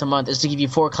 $700 a month is to give you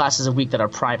 4 classes a week that are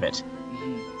private.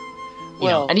 Mm-hmm.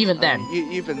 Well, and even then,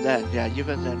 even then, I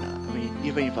mean,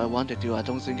 even if I wanted to, I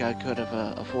don't think I could have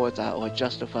afford that or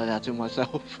justify that to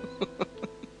myself.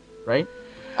 right?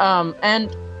 And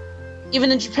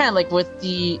even in Japan, like with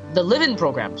the live-in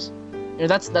programs,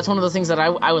 that's one of the things that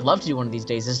I would love to do one of these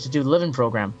days is to do the live-in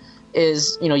program.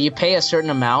 Is you pay a certain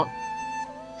amount,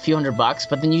 a few $100,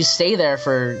 but then you stay there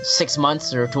for 6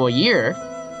 months or to a year.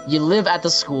 You live at the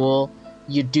school,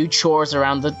 you do chores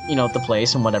around the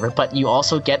place and whatever, but you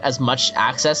also get as much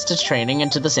access to training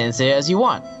and to the sensei as you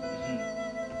want.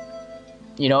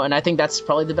 And I think that's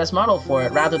probably the best model for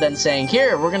it, rather than saying,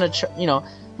 here, we're gonna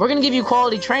give you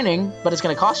quality training, but it's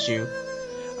gonna cost you.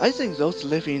 I think those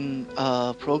living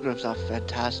programs are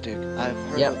fantastic. I've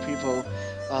heard of people.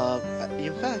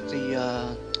 In fact,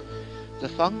 the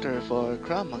founder for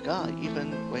Krav Maga,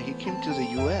 even when he came to the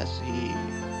U.S., he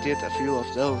did a few of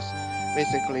those.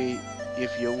 Basically,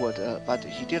 if you would, but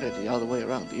he did it the other way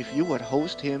around. If you would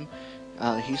host him,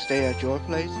 he stay at your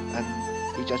place and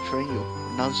he just train you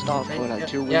non-stop for like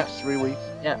 2 weeks, 3 weeks.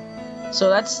 Yeah. So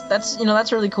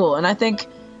that's really cool, and I think,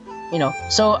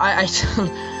 so I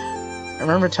I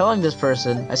remember telling this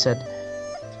person, I said,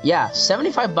 yeah,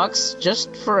 $75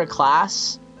 just for a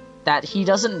class that he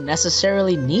doesn't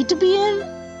necessarily need to be in?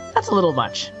 That's a little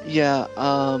much. Yeah,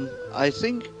 I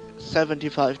think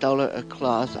 $75 a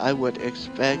class, I would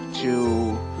expect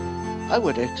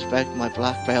my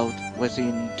black belt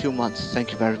within 2 months.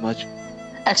 Thank you very much.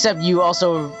 Except you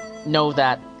also know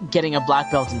that getting a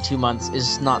black belt in 2 months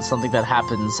is not something that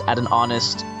happens at an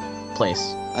honest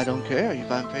place. I don't care.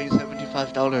 If I'm paying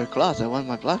 $75 a class, I want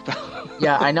my black belt.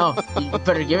 Yeah, I know. You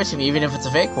better give it to me, even if it's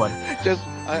a fake one.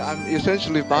 I'm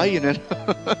essentially buying it.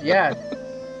 Yeah.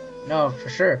 No, for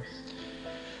sure.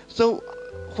 So,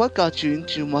 what got you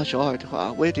into martial art?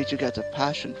 Where did you get the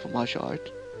passion for martial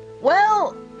art?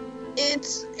 Well,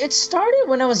 it started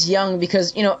when I was young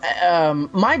because,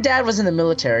 my dad was in the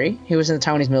military. He was in the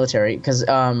Taiwanese military because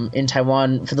in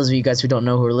Taiwan, for those of you guys who don't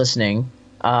know who are listening,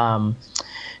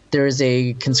 there is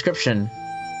a conscription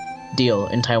deal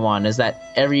in Taiwan, is that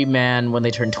every man, when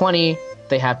they turn 20,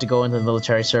 they have to go into the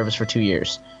military service for 2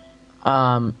 years.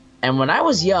 And when I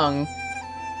was young,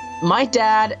 my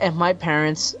dad and my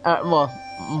parents,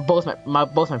 both my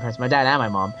parents, my dad and my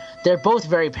mom, they're both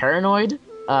very paranoid,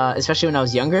 especially when I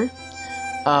was younger.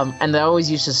 And they always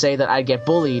used to say that I'd get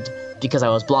bullied because I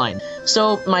was blind.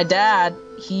 So my dad,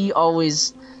 he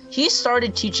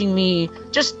started teaching me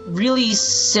just really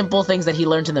simple things that he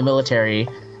learned in the military.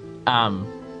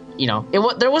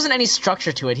 There wasn't any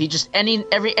structure to it. He just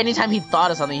anytime he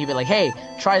thought of something, he'd be like, "Hey,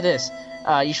 try this.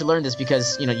 You should learn this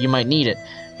because you might need it."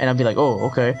 And I'd be like, "Oh,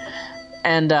 okay."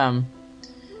 And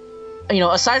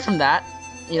aside from that,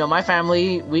 my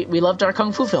family, we loved our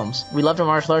kung fu films. We loved our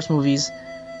martial arts movies.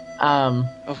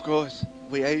 Of course,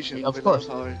 we Asian. Of course,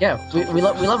 we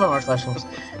love our martial arts films.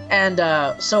 And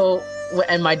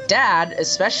and my dad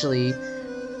especially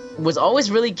was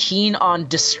always really keen on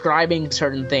describing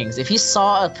certain things. If he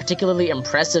saw a particularly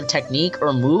impressive technique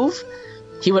or move,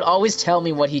 he would always tell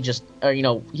me what he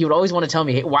would always want to tell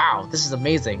me, "Hey, wow, this is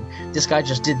amazing. This guy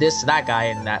just did this to that guy,"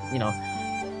 and that,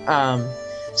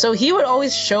 so he would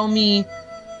always show me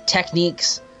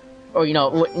techniques, or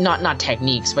not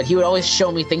techniques, but he would always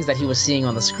show me things that he was seeing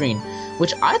on the screen,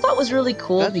 which I thought was really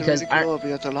cool. That's because really cool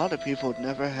because a lot of people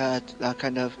never had that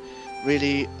kind of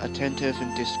really attentive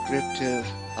and descriptive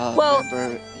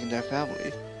member in their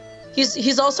family.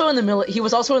 He's also in the he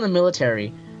was also in the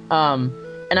military,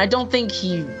 and I don't think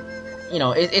he,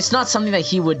 it's not something that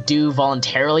he would do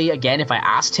voluntarily again if I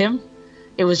asked him.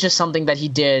 It was just something that he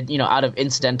did, out of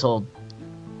incidental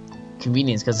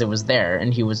convenience because it was there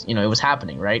and he was, it was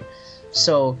happening, right?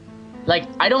 So,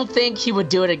 I don't think he would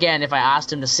do it again if I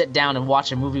asked him to sit down and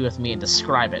watch a movie with me and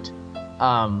describe it.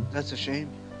 That's a shame.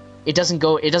 It doesn't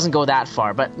go that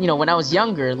far, but when I was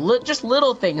younger, just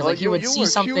little things, like you would see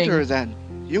something. You were cuter then.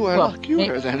 You were a lot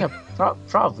cuter then. Yeah,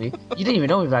 probably. You didn't even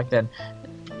know me back then.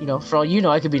 For all you know,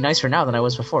 I could be nicer now than I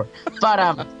was before.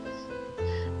 But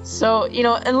so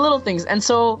and little things, and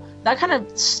so that kind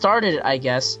of started, I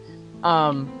guess.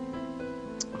 I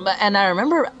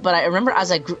remember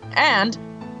as I grew, and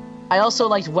I also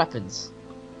liked weapons.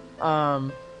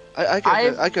 I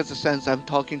get the sense I'm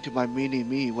talking to my mini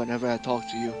me whenever I talk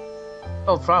to you.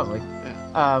 Oh, probably.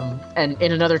 Yeah. And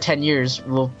in another 10 years,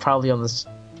 we'll probably on this,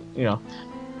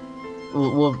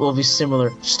 we'll be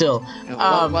similar still.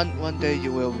 Yeah, one day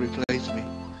you will replace me.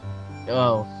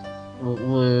 Oh,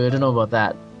 I don't know about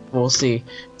that. We'll see.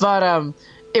 But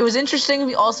it was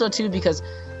interesting also too because,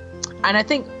 and I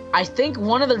think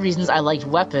one of the reasons I liked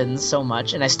weapons so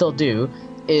much, and I still do,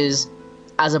 is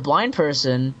as a blind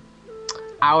person,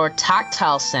 our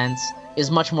tactile sense is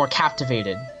much more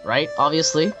captivated, right?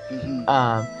 Obviously,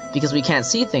 because we can't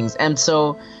see things, and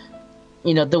so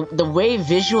the way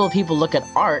visual people look at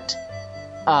art,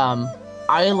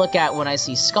 I look at when I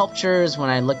see sculptures, when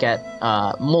I look at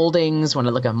moldings, when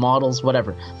I look at models,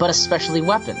 whatever, but especially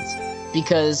weapons,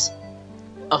 because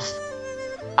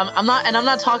I'm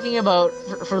not talking about,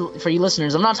 for you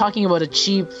listeners, I'm not talking about a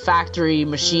cheap factory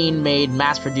machine-made,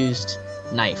 mass-produced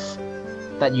knife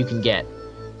that you can get.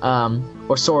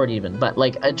 Or sword even, but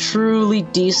like a truly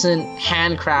decent,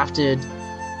 handcrafted,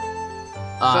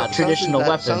 traditional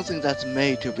weapon. Something that's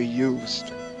made to be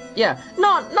used. Yeah,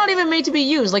 not even made to be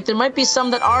used. Like there might be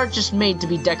some that are just made to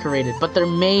be decorated, but they're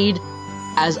made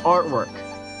as artwork.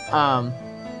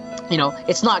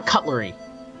 It's not cutlery.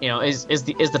 Is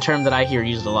the term that I hear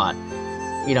used a lot.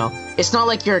 It's not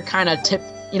like your kind of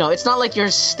it's not like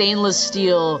your stainless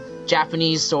steel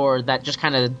Japanese sword that just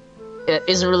kind of. It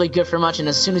isn't really good for much, and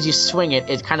as soon as you swing it,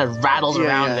 it kind of rattles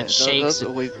around and shakes.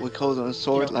 We call them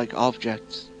sword-like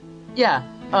objects. Yeah,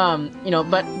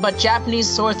 but Japanese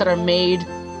swords that are made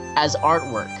as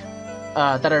artwork,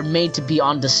 that are made to be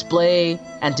on display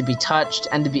and to be touched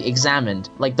and to be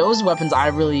examined, like those weapons, I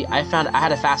found I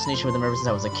had a fascination with them ever since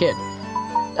I was a kid.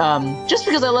 Just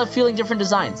because I love feeling different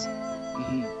designs.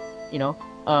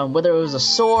 Whether it was a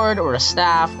sword or a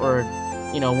staff or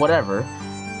whatever.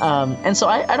 And so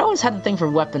I'd always had the thing for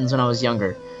weapons when I was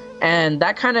younger, and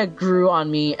that kind of grew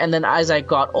on me. And then as I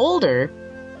got older,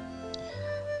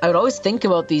 I would always think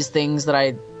about these things that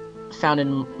I found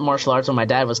in martial arts when my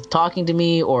dad was talking to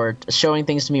me or showing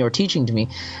things to me or teaching to me.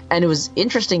 And it was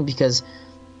interesting because,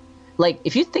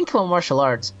 if you think about martial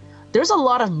arts, there's a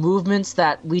lot of movements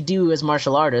that we do as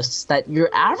martial artists that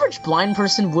your average blind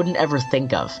person wouldn't ever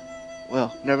think of.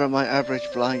 Well, never mind average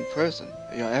blind person.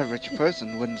 Your average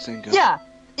person wouldn't think of.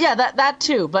 Yeah, that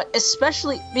too, but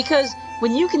especially because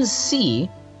when you can see,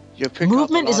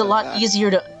 movement is a lot easier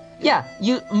to. Yeah,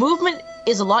 movement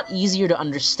is a lot easier to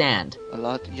understand. A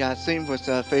lot, yeah. Same with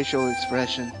facial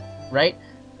expression. Right,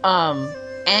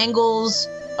 angles,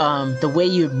 the way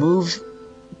you move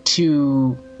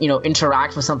to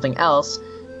interact with something else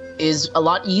is a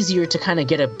lot easier to kind of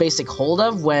get a basic hold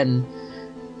of when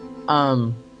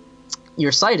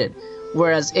you're sighted.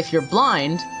 Whereas if you're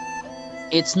blind,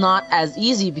 it's not as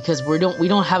easy because we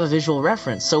don't have a visual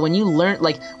reference. So when you learn,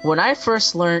 like when I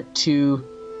first learned to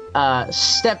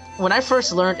when I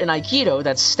first learned in Aikido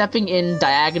that stepping in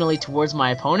diagonally towards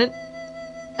my opponent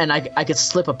and I could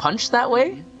slip a punch that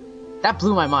way, that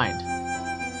blew my mind.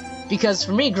 Because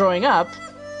for me growing up,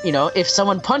 you know, if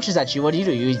someone punches at you, what do?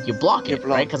 You block it,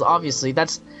 right? Because obviously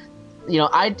that's, you know,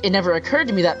 it never occurred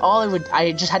to me that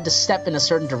I just had to step in a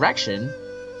certain direction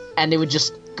and it would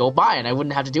just go by and I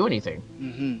wouldn't have to do anything.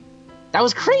 Mm-hmm. That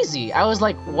was crazy. I was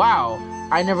like, wow,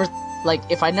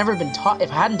 if I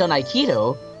hadn't done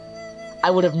Aikido, I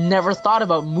would have never thought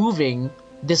about moving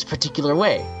this particular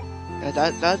way.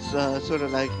 Yeah, that's sort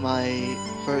of like my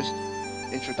first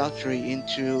introductory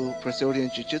into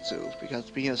Brazilian Jiu-Jitsu, because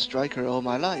being a striker all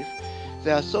my life,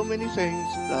 there are so many things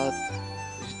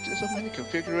there's so many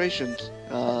configurations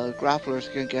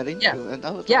grapplers can get into, and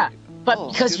I was like,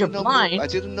 but because you're blind, I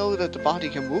didn't know that the body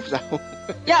can move that way.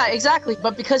 Yeah, exactly.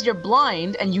 But because you're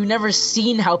blind and you never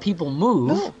seen how people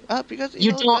move, because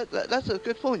you don't. That's a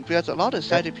good point. Because a lot of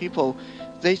sighted people,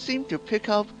 they seem to pick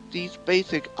up these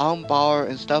basic arm bar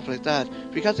and stuff like that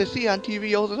because they see it on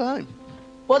TV all the time.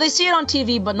 Well, they see it on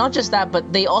TV, but not just that.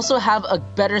 But they also have a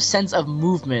better sense of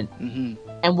movement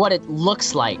and what it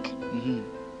looks like.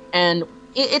 And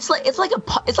it's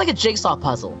like a jigsaw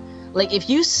puzzle. Like if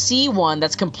you see one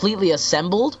that's completely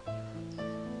assembled,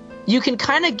 you can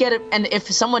kind of get it. And if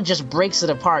someone just breaks it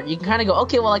apart, you can kind of go,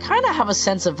 okay, well, I kind of have a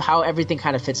sense of how everything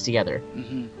kind of fits together.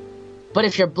 But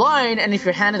if you're blind and if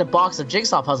you're handed a box of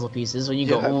jigsaw puzzle pieces, when you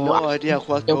have no idea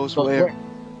what goes where.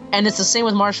 And it's the same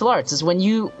with martial arts. Is when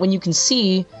you can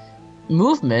see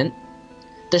movement,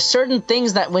 there's certain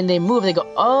things that when they move, they go,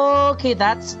 oh, okay,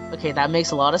 that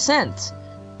makes a lot of sense.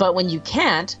 But when you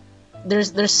can't,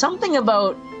 there's something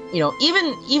about, you know,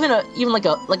 even like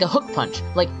a hook punch.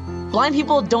 Like blind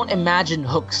people don't imagine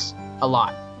hooks a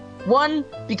lot. One,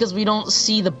 because we don't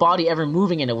see the body ever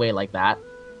moving in a way like that,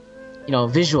 you know,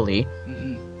 visually.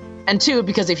 And two,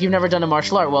 because if you've never done a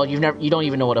martial art, well, you don't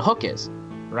even know what a hook is,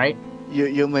 right?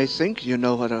 You may think you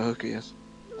know what a hook is.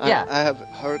 Yeah. I have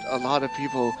heard a lot of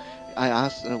people. I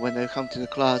ask when they come to the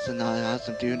class, and I ask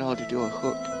them, "Do you know how to do a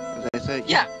hook?" And they say,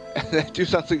 "Yeah." And they do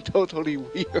something totally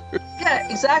weird. Yeah,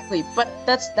 exactly. But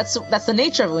that's the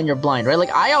nature of it when you're blind, right?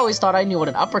 Like I always thought I knew what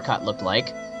an uppercut looked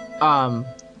like,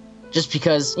 just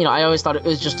because, you know, I always thought it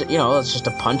was just it's just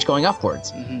a punch going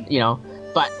upwards, you know.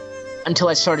 But until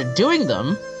I started doing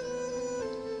them,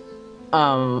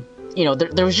 you know,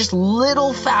 there was just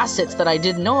little facets that I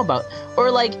didn't know about,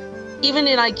 or like even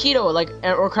in Aikido, like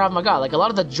or Krav Maga, like a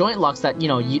lot of the joint locks that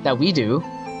that we do,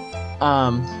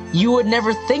 you would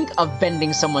never think of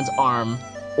bending someone's arm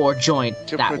or joint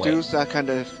to that produce way. That kind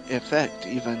of effect,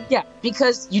 even. Yeah,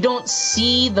 because you don't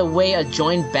see the way a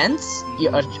joint bends,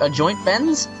 a joint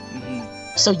bends,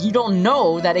 so you don't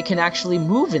know that it can actually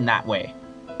move in that way.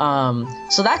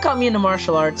 So that got me into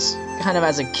martial arts kind of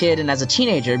as a kid and as a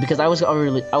teenager, because I was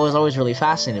always really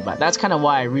fascinated by it. That's kind of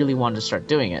why I really wanted to start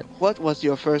doing it. What was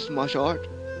your first martial art?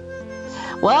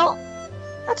 Well,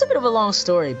 that's a bit of a long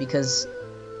story, because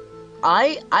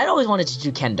I'd always wanted to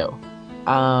do kendo.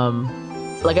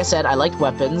 Like I said, I liked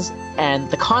weapons, and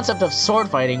the concept of sword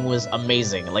fighting was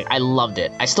amazing. Like I loved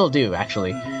it. I still do,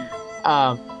 actually.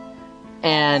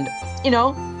 And you know,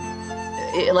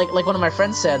 like one of my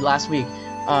friends said last week,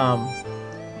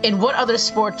 in what other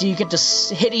sport do you get to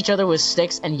hit each other with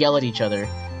sticks and yell at each other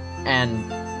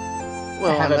and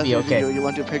have it be okay? You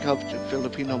want to pick up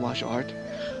Filipino martial art?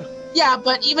 Yeah,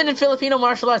 but even in Filipino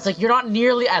martial arts, like, you're not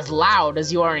nearly as loud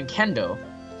as you are in kendo.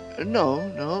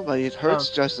 No, but it hurts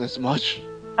just as much.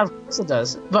 Of course it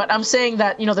does. But I'm saying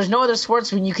that, you know, there's no other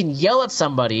sports when you can yell at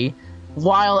somebody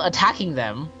while attacking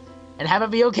them and have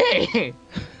it be okay.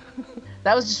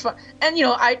 That was just fun. And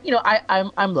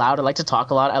I'm loud. I like to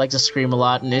talk a lot. I like to scream a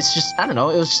lot, and it's just, I don't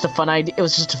know, it was just a fun idea. It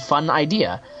was just a fun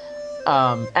idea.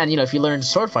 And you know, if you learn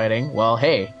sword fighting, well,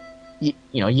 hey,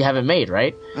 you have it made,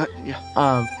 right?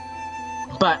 Yeah.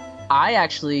 But I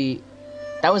actually,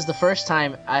 that was the first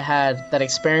time I had that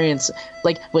experience,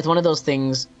 like with one of those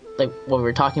things, like what we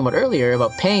were talking about earlier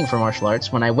about paying for martial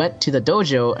arts. When I went to the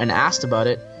dojo and asked about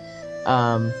it,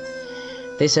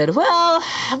 they said, well,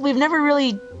 we've never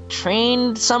really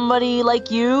trained somebody like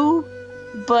you,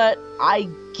 but I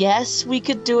guess we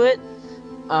could do it.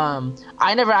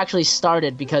 I never actually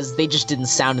started because they just didn't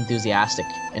sound enthusiastic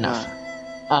enough.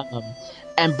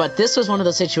 But this was one of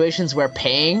those situations where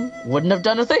paying wouldn't have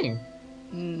done a thing.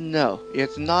 No,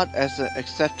 it's not as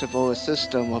acceptable a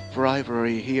system of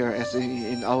bribery here as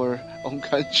in our own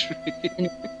country.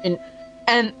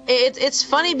 And it's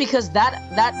funny because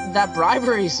that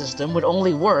bribery system would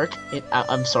only work.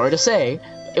 I'm sorry to say,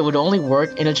 it would only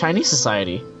work in a Chinese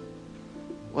society.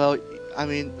 Well, I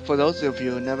mean, for those of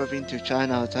you who've never been to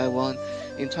China or Taiwan,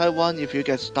 in Taiwan, if you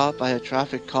get stopped by a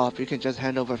traffic cop, you can just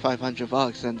hand over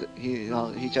 $500 and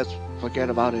he just forget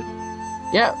about it.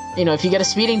 Yeah, if you get a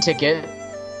speeding ticket,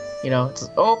 it's,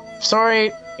 oh,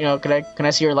 sorry, can I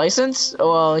see your license?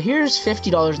 Oh, well, here's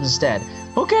 $50 instead.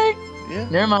 Okay. Yeah.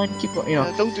 Never mind. Keep going.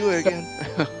 Don't do it again.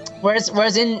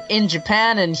 Whereas in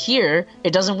Japan and here,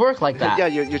 it doesn't work like that. Yeah,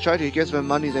 you try to get some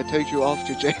money that takes you off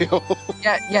to jail.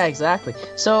 Yeah, exactly.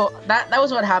 So that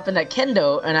was what happened at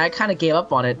Kendo, and I kind of gave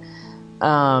up on it.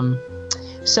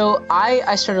 So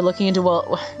I started looking into,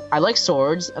 well, I like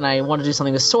swords, and I want to do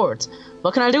something with swords.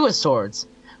 What can I do with swords?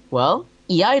 Well,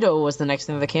 Iaido was the next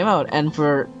thing that came out, and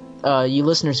for you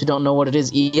listeners who don't know what it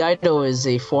is, Iaido is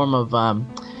a form of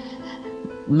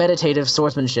meditative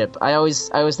swordsmanship. I always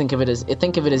think of it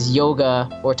as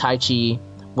yoga or tai chi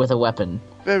with a weapon.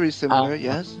 Very similar,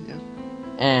 yes. Yeah.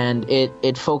 And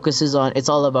it focuses on, it's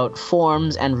all about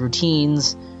forms and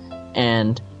routines,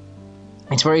 and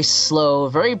it's very slow,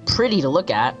 very pretty to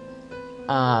look at,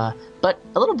 but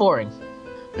a little boring.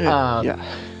 Yeah.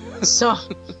 So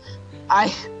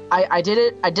I did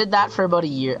it. I did that for about a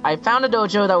year. I found a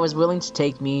dojo that was willing to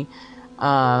take me,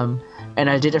 and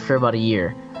I did it for about a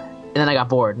year. And then I got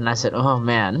bored, and I said, "Oh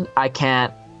man, I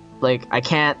can't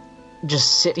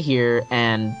just sit here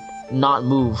and not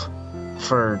move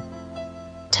for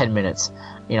 10 minutes.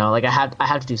 I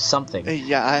have to do something."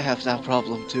 Yeah, I have that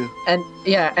problem too. And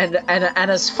yeah,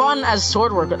 and as fun as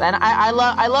sword work, and I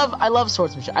love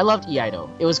swordsmanship. I loved Iaido.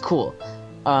 It was cool.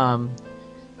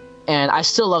 And I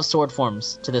still love sword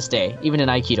forms to this day, even in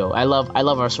Aikido. I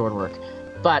love our sword work,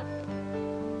 but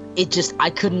I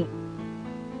couldn't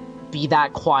be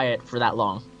that quiet for that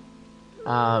long.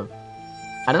 I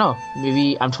don't know.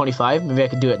 Maybe I'm 25. Maybe I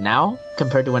could do it now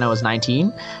compared to when I was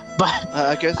 19. But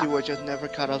I guess you were just never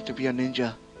cut off to be a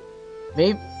ninja.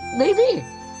 Maybe.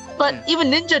 But Yeah.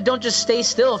 even ninja don't just stay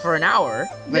still for an hour.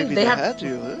 Maybe they had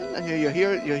to. And you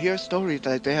hear stories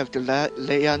that they have to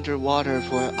lay underwater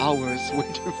for hours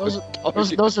waiting for the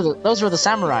target. Those were the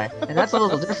samurai, and that's a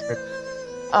little different.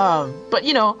 But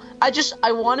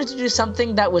I wanted to do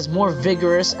something that was more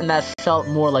vigorous and that felt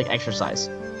more like exercise.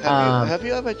 Have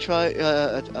you ever tried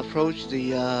approach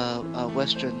the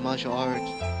Western martial art,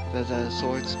 the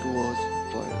sword schools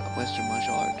for Western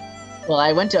martial art? Well,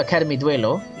 I went to Academy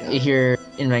Duelo here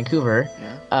in Vancouver,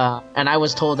 and I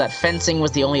was told that fencing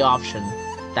was the only option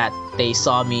that they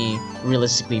saw me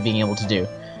realistically being able to do.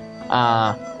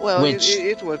 Well, which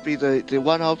it would be the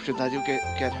one option that you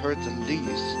get hurt the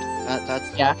least.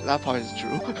 That part is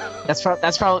true.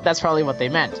 that's probably what they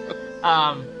meant.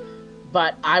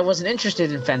 But I wasn't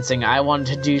interested in fencing. I wanted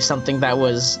to do something that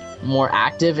was more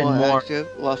active and more active.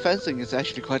 Well, fencing is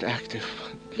actually quite active.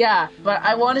 Yeah, but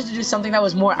I wanted to do something that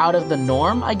was more out of the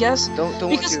norm, I guess. Don't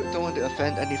want to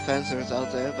offend any fencers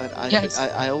out there, but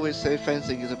I always say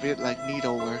fencing is a bit like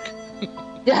needlework.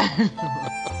 Yeah.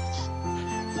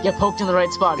 You get poked in the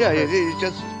right spot. Yeah,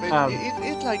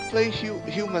 it's like play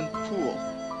human pool.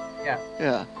 Yeah.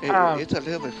 Yeah, it's a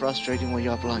little bit frustrating when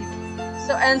you're blind.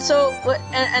 So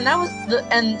that was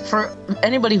and for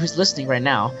anybody who's listening right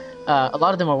now, a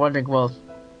lot of them are wondering, well,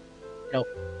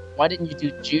 why didn't you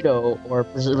do judo or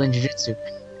Brazilian jiu-jitsu?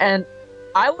 And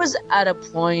I was at a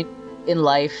point in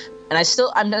life, and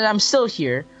I'm still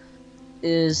here,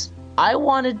 is I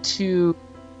wanted to.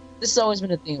 This has always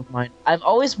been a thing of mine. I've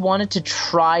always wanted to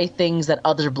try things that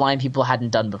other blind people hadn't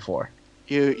done before.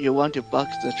 You want to buck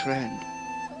the trend.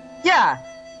 Yeah.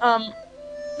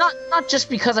 Not just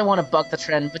because I want to buck the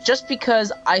trend, but just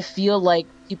because I feel like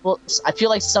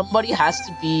somebody has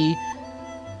to be,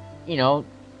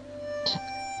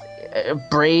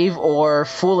 brave or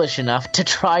foolish enough to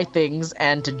try things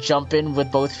and to jump in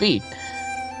with both feet.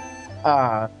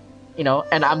 And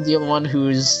I'm the only one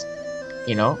who's,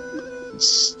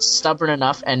 stubborn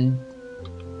enough and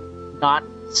not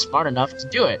smart enough to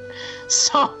do it.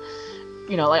 So,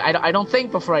 I don't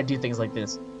think before I do things like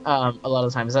this. A lot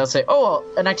of times I'll say, oh, well,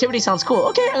 an activity sounds cool.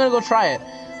 Okay, I'm gonna go try it.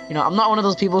 I'm not one of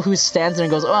those people who stands there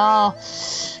and goes, well,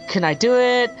 can I do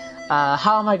it?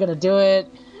 How am I gonna do it?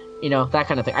 That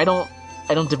kind of thing. I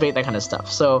don't debate that kind of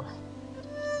stuff. So,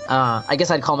 I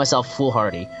guess I'd call myself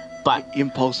foolhardy, but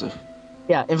impulsive.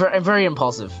 Yeah, I'm very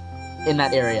impulsive in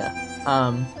that area.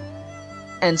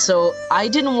 And so I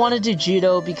didn't want to do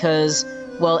judo because,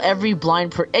 well, every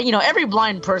blind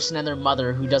person and their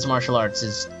mother who does martial arts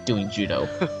is doing judo.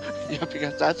 Yeah,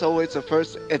 because that's always the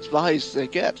first advice they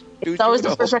get. That was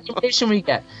the first recommendation we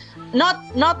get.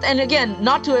 And again,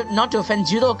 not to offend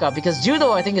judoka, because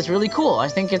judo I think is really cool. I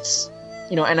think it's,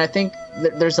 and I think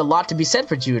there's a lot to be said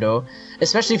for judo,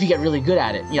 especially if you get really good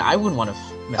at it. I wouldn't want to.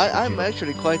 I'm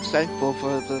actually quite thankful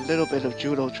for the little bit of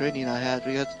judo training I had,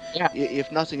 because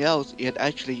if nothing else, it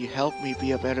actually helped me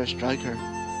be a better striker.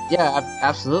 Yeah,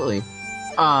 absolutely.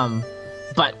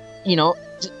 But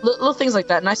little things like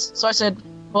that. And so I said,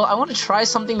 well, I want to try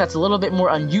something that's a little bit more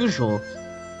unusual.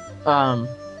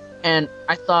 And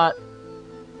I thought,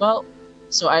 well,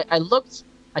 so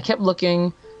I kept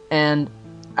looking, and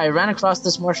I ran across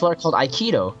this martial art called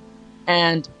Aikido.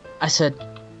 And I said,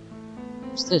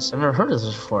 what's this? I've never heard of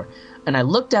this before. And I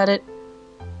looked at it,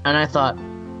 and I thought,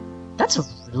 that's a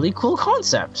really cool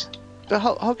concept. But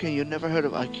how can you never heard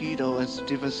of Aikido and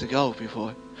Steven Seagal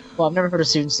before? Well, I've never heard of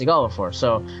Steven Seagal before,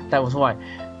 so that was why.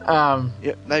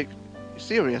 Yeah, like,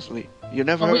 seriously, you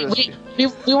never heard of... We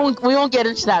won't get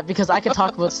into that, because I could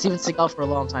talk about Steven Seagal for a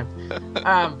long time.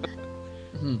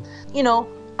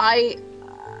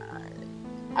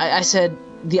 I said,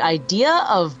 the idea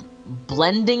of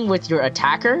blending with your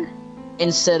attacker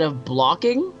instead of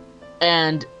blocking,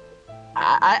 and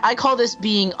I call this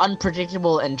being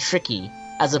unpredictable and tricky,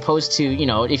 as opposed to,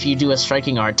 if you do a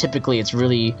striking art, typically it's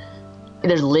really,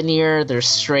 they're linear, they're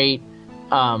straight,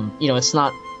 it's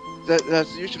not...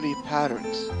 That's usually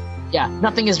patterns. Yeah,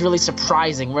 nothing is really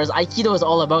surprising, whereas Aikido is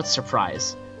all about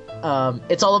surprise.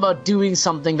 It's all about doing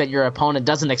something that your opponent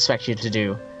doesn't expect you to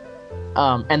do.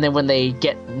 And then when they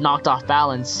get knocked off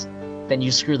balance, then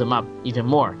you screw them up even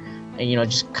more. And,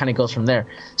 just kind of goes from there.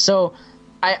 So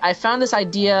I found this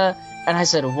idea, and I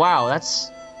said, wow,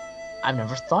 I've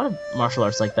never thought of martial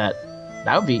arts like that.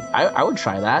 That would be... I would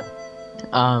try that.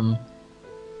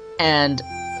 And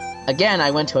again,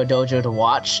 I went to a dojo to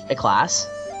watch a class,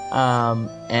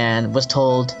 and was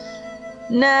told,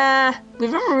 nah,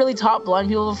 we've never really taught blind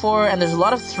people before, and there's a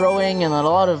lot of throwing and a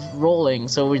lot of rolling,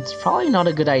 so it's probably not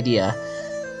a good idea.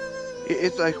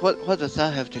 It's like, what does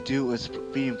that have to do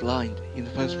with being blind in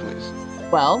the first place?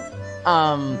 Well,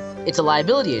 it's a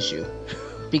liability issue,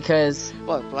 because...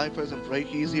 What, blind person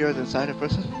break easier than sighted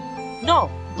person? No,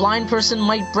 blind person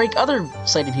might break other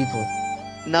sighted people.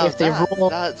 Now if they roll...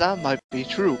 that might be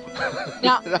true.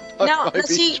 Now,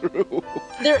 see, true.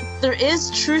 There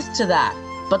is truth to that.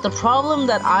 But the problem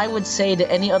that I would say to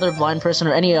any other blind person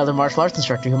or any other martial arts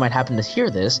instructor who might happen to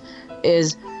hear this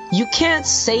is, you can't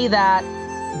say that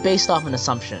based off an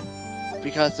assumption.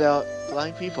 Because there are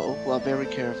blind people who are very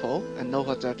careful and know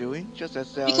what they're doing, just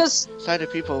as there are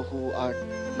sighted people who are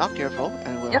not careful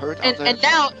and will hurt others. And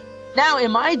now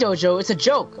in my dojo, it's a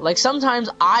joke. Like, sometimes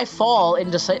I fall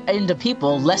into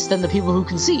people less than the people who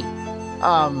can see.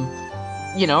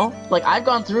 Like, I've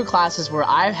gone through classes where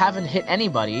I haven't hit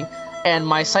anybody, and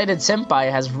my sighted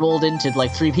senpai has rolled into,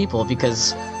 like, 3 people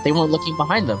because they weren't looking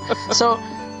behind them. So,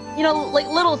 like,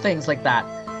 little things like that.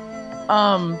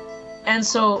 And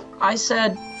so I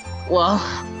said, well,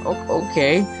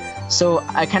 okay. So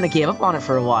I kind of gave up on it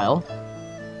for a while.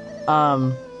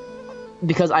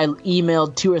 Because I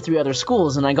emailed 2 or 3 other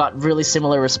schools, and I got really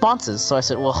similar responses. So I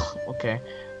said, well, okay,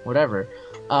 whatever.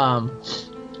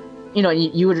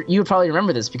 You would probably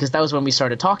remember this, because that was when we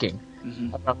started talking.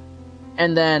 Mm-hmm.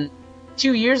 And then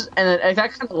 2 years, and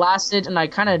that kind of lasted, and I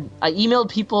emailed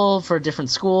people for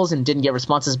different schools and didn't get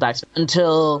responses back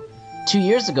until 2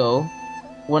 years ago,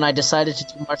 when I decided to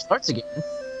do martial arts again.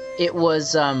 It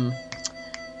was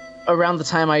around the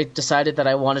time I decided that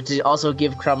I wanted to also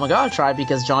give Krav Maga a try,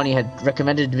 because Johnny had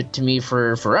recommended it to me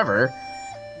for forever.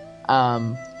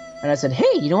 And I said,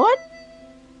 hey, you know what?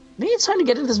 Maybe it's time to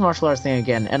get into this martial arts thing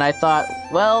again. And I thought,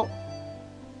 well,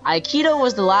 Aikido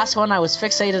was the last one I was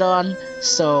fixated on,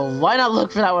 so why not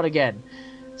look for that one again?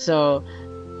 So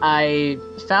I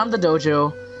found the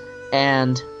dojo,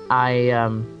 and I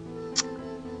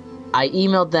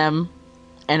emailed them,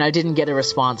 and I didn't get a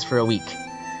response for a week.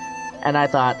 And I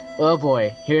thought, oh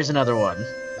boy, here's another one.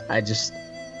 And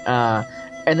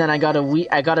then I got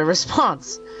a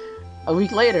response a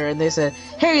week later, and they said,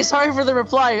 hey, sorry for the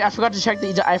reply, I forgot to check the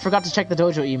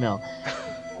dojo email.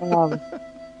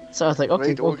 So I was like, okay.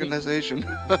 Great organization.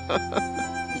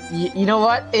 You know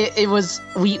what? It was,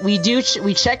 we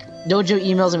check dojo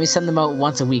emails, and we send them out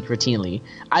once a week routinely.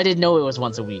 I didn't know it was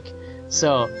once a week.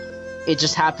 So it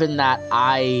just happened that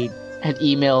I had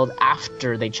emailed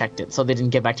after they checked it, so they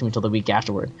didn't get back to me until the week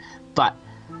afterward. But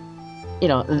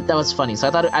that was funny. So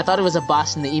I thought it was a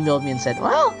bust, and they emailed me and said,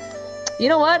 well, you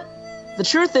know what? The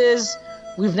truth is,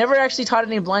 we've never actually taught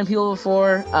any blind people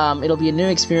before. It'll be a new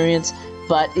experience,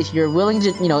 but if you're willing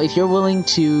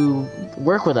to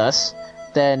work with us,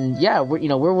 then yeah,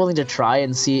 we're willing to try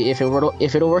and see if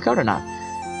it'll work out or not.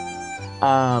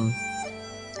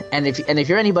 And if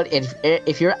you're anybody,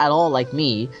 if you're at all like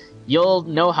me, you'll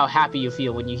know how happy you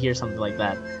feel when you hear something like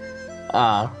that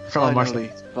from a martial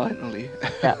artist. Finally.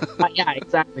 Yeah,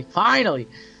 exactly. Finally.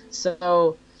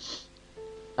 So,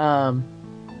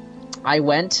 I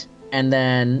went, and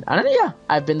then I don't know. Yeah,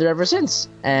 I've been there ever since.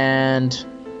 And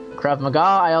Krav Maga,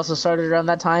 I also started around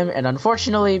that time, and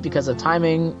unfortunately, because of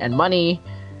timing and money,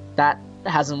 that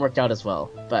hasn't worked out as well.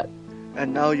 But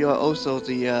And now you're also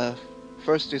the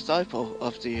first disciple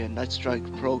of the Night Strike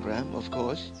program, of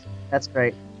course. that's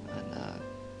great.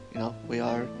 And we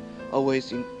are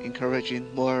always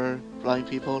encouraging more blind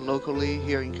people locally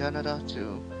here in Canada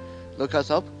to look us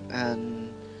up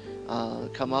and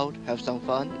come out, have some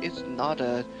fun. It's not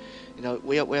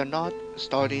we are not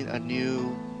starting a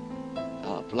new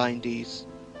blindies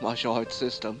martial arts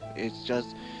system. It's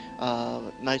just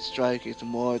Night Strike is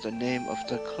more the name of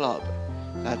the club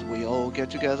that we all get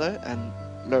together and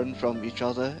learn from each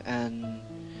other and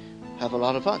have a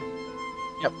lot of fun.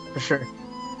 Yep, for sure.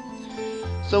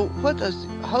 So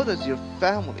how does your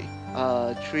family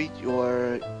treat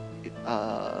your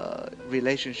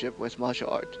relationship with martial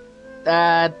art?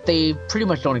 They pretty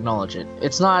much don't acknowledge it.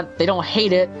 It's not, they don't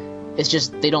hate it, it's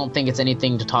just they don't think it's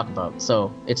anything to talk about,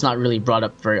 so it's not really brought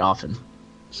up very often.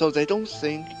 So they don't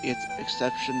think it's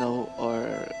exceptional or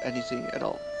anything at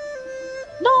all?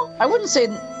 No, I wouldn't say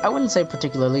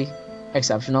particularly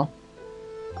exceptional.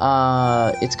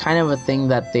 It's kind of a thing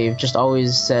that they've just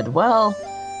always said, well,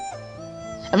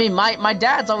 I mean, my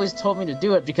dad's always told me to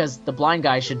do it because the blind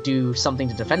guy should do something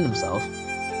to defend himself.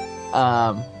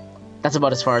 That's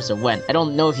about as far as it went. I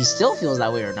don't know if he still feels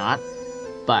that way or not,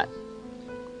 but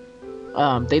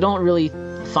they don't really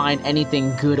find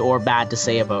anything good or bad to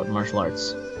say about martial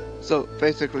arts. So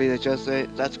basically they just say,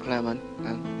 that's Clement.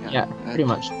 And, Yeah, pretty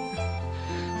much.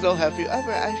 So have you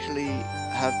ever actually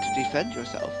have to defend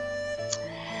yourself?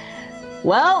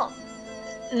 Well,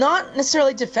 not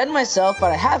necessarily defend myself,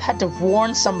 but I have had to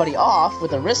warn somebody off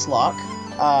with a wrist lock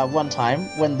one time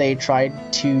when they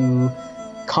tried to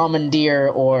commandeer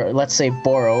or, let's say,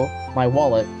 borrow my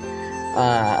wallet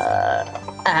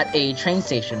at a train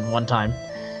station one time.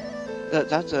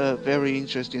 That's a very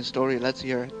interesting story. Let's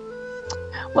hear it.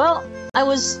 Well,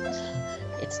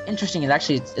 it's interesting.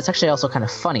 It's actually also kind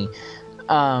of funny.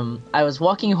 I was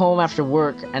walking home after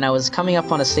work, and I was coming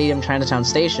up on a Stadium Chinatown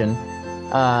station,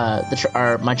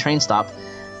 my train stop,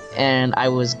 and I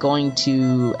was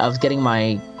getting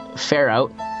my fare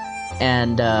out,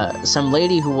 and some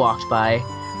lady who walked by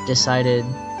decided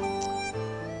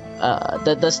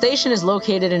the station is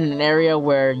located in an area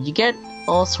where you get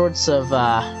all sorts of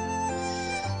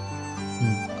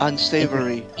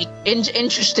Unsavory.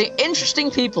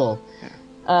 interesting people.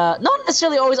 Not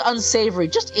necessarily always unsavory,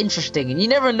 just interesting, and you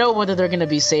never know whether they're going to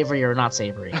be savory or not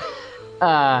savory.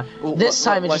 This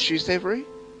time was she savory?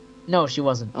 No, she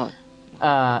wasn't. Oh.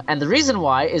 And the reason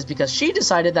why is because she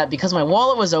decided that because my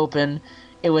wallet was open,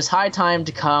 it was high time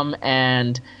to come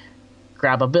and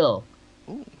grab a bill.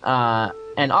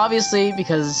 And obviously,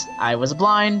 because I was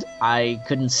blind, I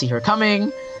couldn't see her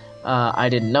coming. I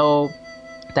didn't know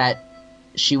that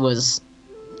she was,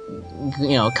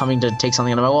 coming to take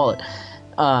something out of my wallet.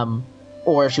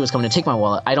 Or if she was coming to take my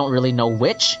wallet. I don't really know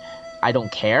which. I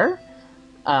don't care.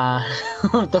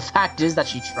 The fact is that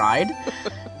she tried.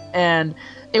 And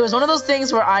it was one of those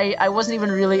things where I wasn't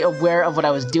even really aware of what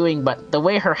I was doing, but the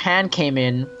way her hand came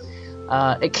in,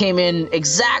 it came in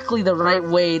exactly the right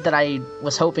way that I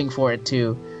was hoping for it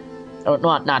to. Or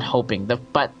not hoping,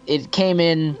 but it came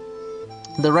in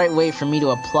the right way for me to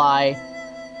apply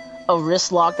a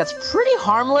wrist lock that's pretty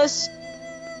harmless,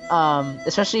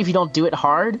 especially if you don't do it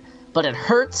hard, but it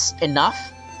hurts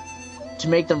enough to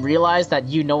make them realize that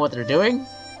you know what they're doing.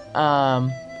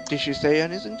 Did she say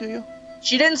anything to you?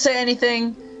 She didn't say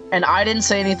anything, and I didn't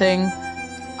say anything.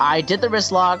 I did the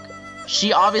wrist lock.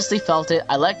 She obviously felt it.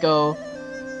 I let go,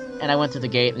 and I went through the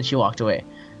gate, and she walked away.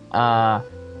 That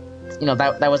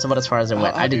was about as far as it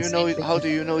went. How do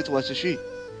you know it was a she?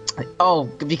 Oh,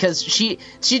 because she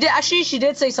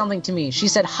did say something to me. She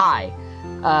said hi.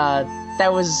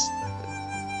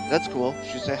 That's cool.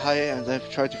 She said hi and then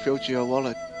tried to filter your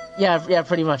wallet. Yeah,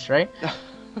 pretty much, right?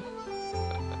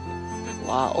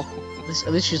 Wow.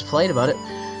 At least she was polite about it.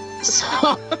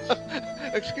 So,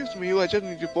 excuse me, I just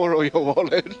need to borrow your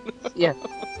wallet. Yeah.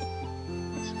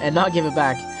 And not give it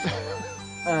back.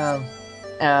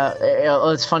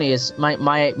 It's funny is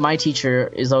my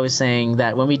teacher is always saying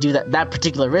that when we do that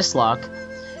particular wrist lock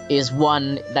is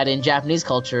one that in Japanese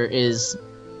culture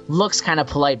looks kind of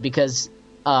polite because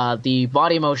the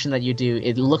body motion that you do,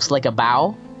 it looks like a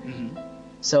bow. Mm-hmm.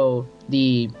 So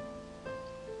the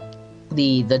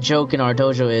joke in our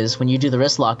dojo is when you do the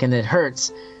wrist lock and it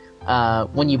hurts,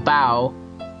 when you bow,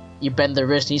 you bend the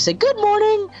wrist and you say "Good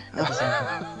morning" at the same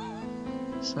time.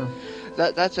 So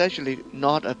That's actually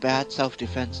not a bad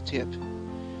self-defense tip,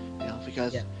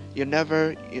 because you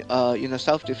never, in a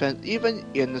self-defense, even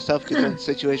in a self-defense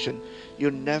situation,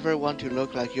 you never want to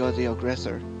look like you're the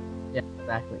aggressor. yeah,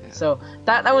 exactly. Yeah. So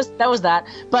that was that.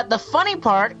 But the funny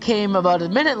part came about a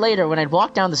minute later when I'd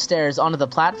walked down the stairs onto the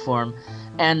platform,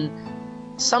 and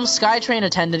some SkyTrain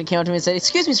attendant came up to me and said,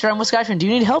 "Excuse me, sir, I'm with SkyTrain. Do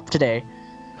you need help today?"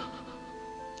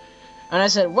 And I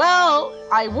said, "Well,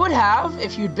 I would have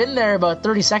if you'd been there about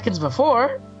 30 seconds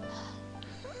before."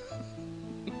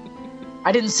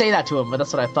 I didn't say that to him, but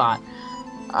that's what I thought.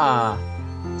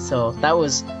 So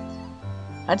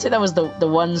I'd say that was the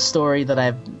one story that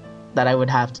I would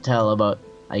have to tell about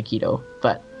Aikido.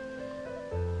 But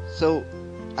so,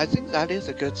 I think that is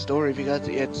a good story because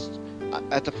it's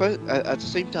at the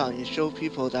same time it shows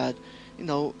people that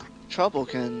trouble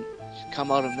can come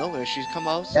out of nowhere. She's come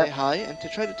out, say hi, and to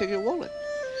try to take your wallet.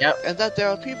 Yep. And that there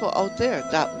are people out there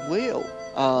that will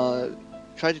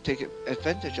try to take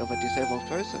advantage of a disabled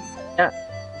person. Yeah,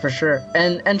 for sure.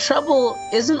 And trouble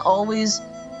isn't always,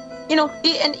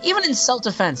 and even in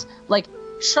self-defense, like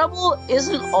trouble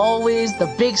isn't always the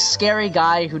big scary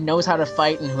guy who knows how to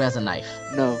fight and who has a knife.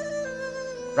 No.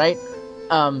 Right?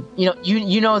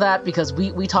 You know that because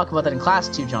we talk about that in class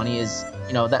too, Johnny, is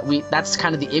that's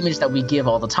kind of the image that we give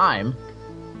all the time.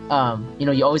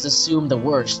 You always assume the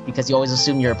worst because you always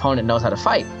assume your opponent knows how to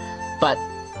fight. But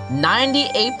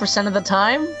 98% of the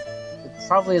time, it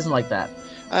probably isn't like that.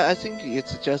 I think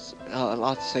it's just a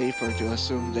lot safer to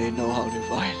assume they know how to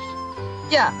fight.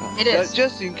 Yeah, it is.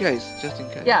 Just in case.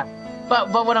 Yeah,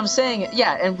 but what I'm saying,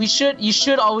 and you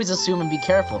should always assume and be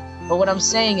careful. But what I'm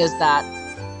saying is that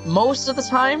most of the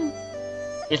time,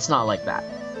 it's not like that.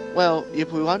 Well,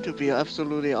 if we want to be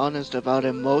absolutely honest about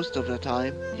it, most of the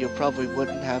time, you probably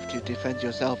wouldn't have to defend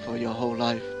yourself for your whole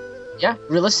life. Yeah,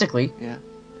 realistically. Yeah.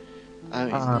 I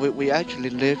mean, we actually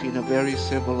live in a very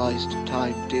civilized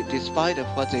time, despite of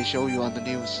what they show you on the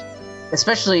news.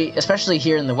 Especially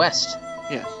here in the West.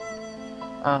 Yes.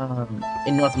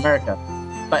 In North America.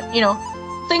 But,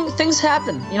 things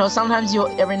happen. Sometimes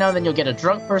every now and then you'll get a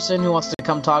drunk person who wants to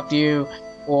come talk to you,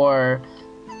 or,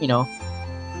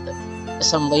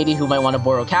 some lady who might want to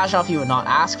borrow cash off you and not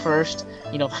ask first,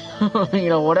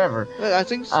 whatever. Well, I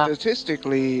think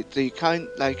statistically,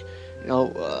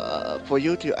 for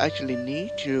you to actually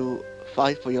need to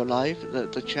fight for your life,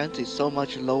 the chance is so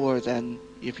much lower than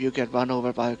if you get run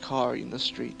over by a car in the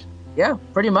street. Yeah,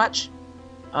 pretty much.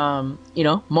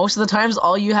 Most of the times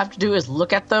all you have to do is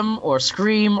look at them or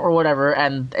scream or whatever,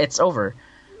 and it's over.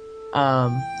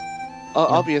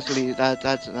 Obviously,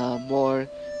 that's more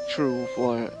true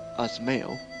for us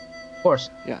male. Of course.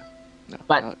 Yeah. No.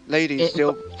 But ladies,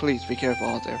 please be careful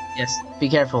out there. Yes, be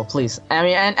careful, please. I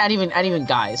mean, and even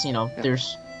guys,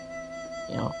 there's,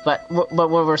 But what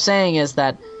we're saying is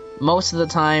that most of the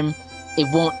time, it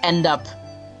won't end up.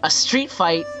 A street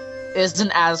fight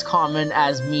isn't as common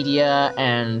as media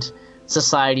and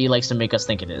society likes to make us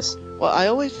think it is. Well, I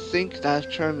always think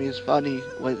that term is funny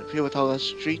when people talk about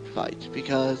street fight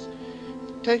because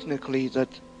technically the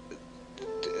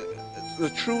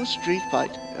true street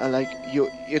fight,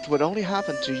 it would only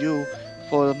happen to you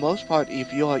for the most part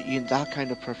if you are in that kind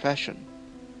of profession.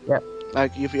 Yeah.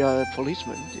 Like if you are a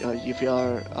policeman, if you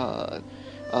are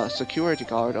a security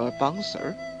guard or a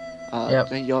bouncer,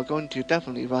 then you're going to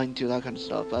definitely run into that kind of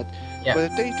stuff. But for the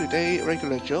day-to-day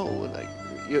regular Joe,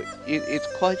 it's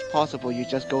quite possible you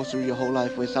just go through your whole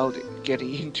life without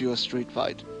getting into a street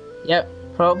fight. Yep,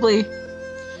 probably.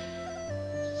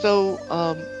 So,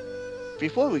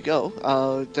 before we go,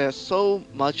 there's so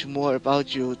much more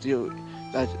about you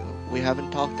that we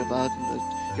haven't talked about.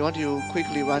 You want to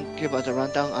quickly give us a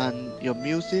rundown on your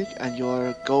music and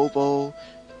your gobo?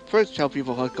 First, tell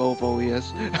people what gobo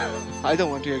is. I don't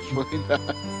want to explain that.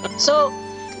 So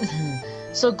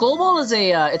goalball is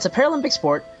it's a Paralympic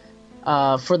sport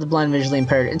for the blind and visually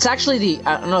impaired. It's actually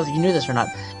I don't know if you knew this or not.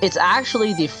 It's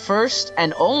actually the first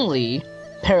and only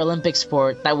Paralympic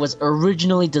sport that was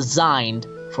originally designed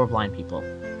for blind people.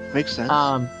 Makes sense.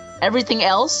 Everything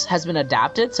else has been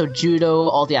adapted. So judo,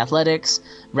 all the athletics,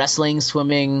 wrestling,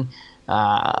 swimming,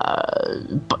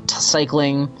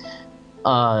 cycling,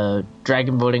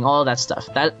 dragon boating, all of that stuff.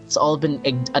 That's all been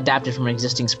adapted from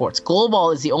existing sports.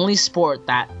 Goalball is the only sport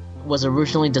that was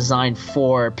originally designed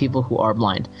for people who are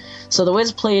blind. So the way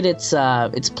it's played, it's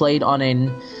played on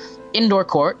an indoor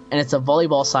court, and it's a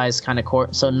volleyball-sized kind of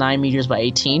court. So 9 meters by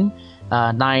 18,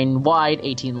 9 wide,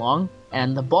 18 long,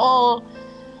 and the ball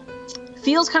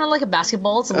feels kind of like a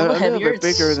basketball. It's a little heavier. A little bit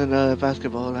bigger than a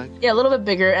basketball, like. Yeah, a little bit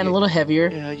bigger and a little heavier.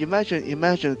 Yeah,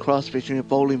 imagine a cross between a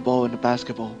bowling ball and a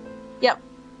basketball. Yep.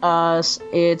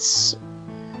 It's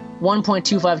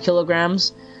 1.25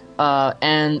 kilograms.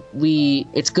 And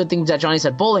it's a good thing that Johnny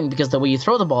said bowling, because the way you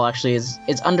throw the ball actually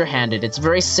it's underhanded. It's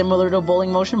very similar to a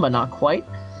bowling motion, but not quite.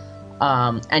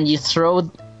 And you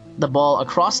throw the ball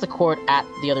across the court at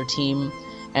the other team,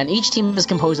 and each team is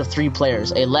composed of 3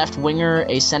 players: a left winger,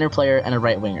 a center player, and a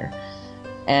right winger.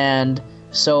 And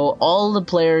so all the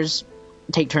players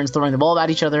take turns throwing the ball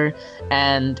at each other,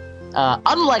 and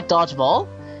unlike dodgeball,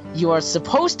 you are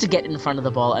supposed to get in front of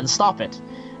the ball and stop it.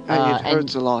 And it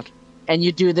hurts a lot. And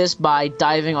you do this by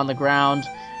diving on the ground,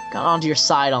 onto your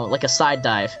side, like a side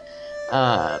dive.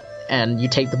 And you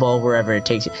take the ball wherever it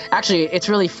takes you. Actually, it's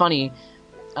really funny,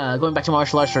 going back to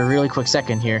martial arts for a really quick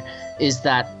second here, is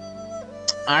that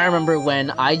I remember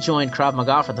when I joined Krav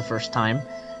Maga for the first time,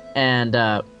 and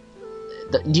do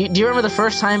you remember the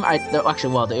first time the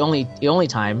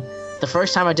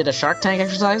first time I did a Shark Tank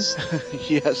exercise?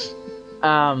 Yes.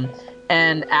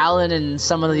 And Alan and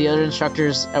some of the other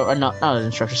instructors, or not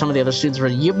instructors, some of the other students were,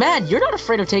 you're not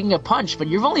afraid of taking a punch, but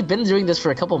you've only been doing this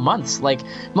for a couple months. Like,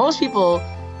 most people,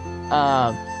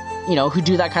 who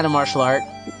do that kind of martial art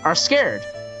are scared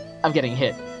of getting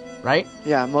hit, right?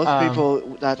 Yeah, most people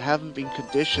that haven't been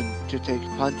conditioned to take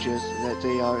punches, that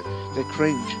they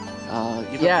cringe,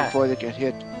 even before they get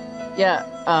hit. Yeah,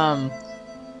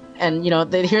 and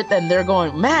they hear it and they're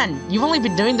going, man, you've only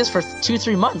been doing this for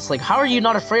 2-3 months. Like, how are you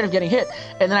not afraid of getting hit?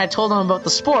 And then I told them about the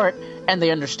sport, and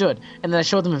they understood. And then I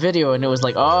showed them a video, and it was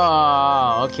like,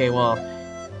 oh, okay, well,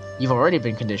 you've already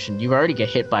been conditioned. You already get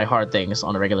hit by hard things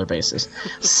on a regular basis.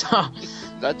 So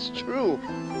that's true.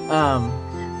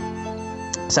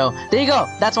 So there you go.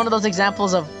 That's one of those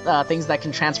examples of things that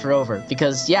can transfer over.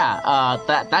 Because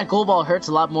that goal ball hurts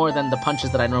a lot more than the punches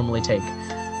that I normally take.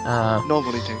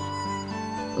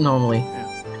 Normally.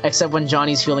 Yeah. Except when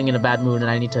Johnny's feeling in a bad mood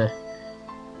and I need to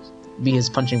be his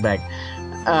punching bag.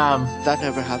 That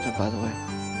never happened, by the way.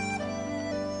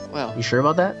 Well. You sure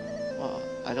about that? Well,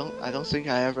 I don't think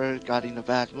I ever got in a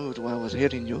bad mood when I was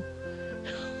hitting you.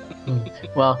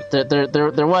 Well,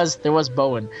 there was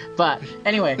Bowen. But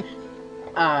anyway,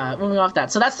 moving off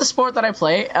that. So that's the sport that I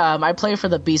play. I play for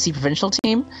the BC provincial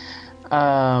team.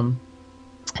 And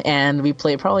we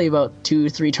play probably about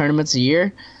 2-3 tournaments a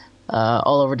year.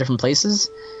 All over different places.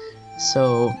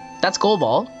 So that's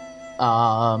goalball.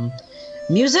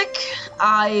 Music,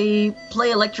 I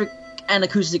play electric and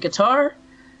acoustic guitar,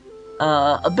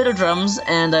 a bit of drums,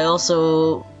 and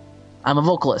I'm a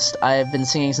vocalist. I've been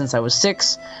singing since I was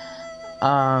 6,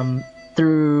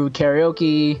 through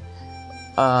karaoke,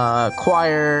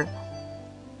 choir,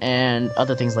 and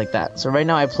other things like that. So right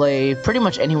now I play pretty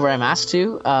much anywhere I'm asked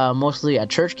to, mostly at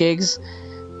church gigs,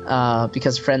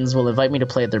 because friends will invite me to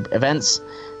play at their events,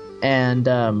 and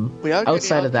we are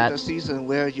outside of that, the season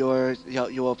where you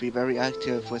will be very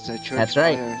active with the church. That's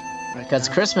right. That's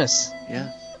now. Christmas.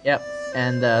 Yeah. Yep.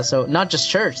 And so not just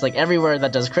church, like everywhere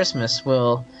that does Christmas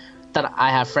that I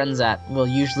have friends at will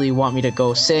usually want me to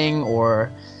go sing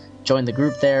or join the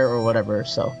group there or whatever.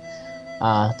 So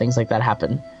things like that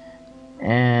happen,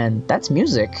 and that's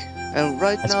music. And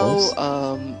right now,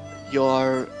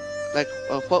 you're like,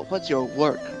 what's your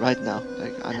work right now?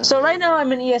 So right now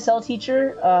I'm an ESL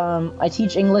teacher. I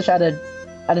teach English at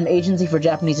an agency for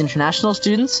Japanese international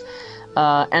students,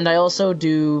 and I also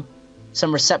do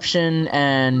some reception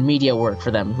and media work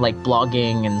for them, like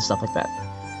blogging and stuff like that.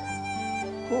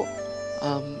 Cool.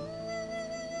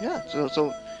 Yeah.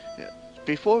 So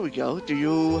before we go, do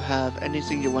you have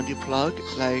anything you want to plug,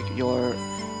 like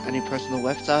any personal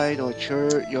website or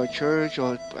your church,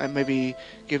 or maybe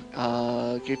give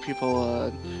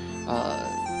people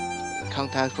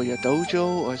contact for your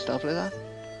dojo or stuff like that?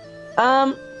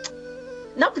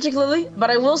 Not particularly, but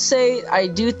I will say I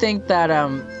do think that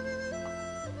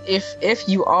if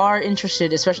you are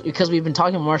interested, especially because we've been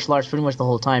talking about martial arts pretty much the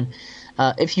whole time,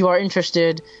 if you are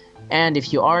interested, and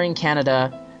if you are in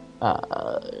Canada,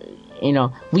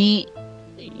 we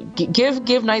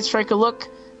give Night Strike a look.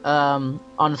 On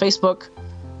Facebook,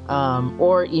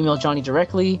 or email Johnny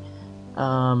directly,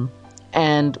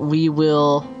 and we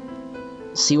will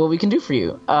see what we can do for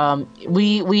you.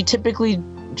 We typically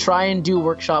try and do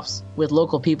workshops with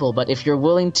local people, but if you're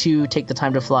willing to take the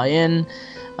time to fly in,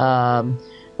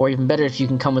 or even better, if you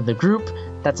can come with the group,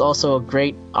 that's also a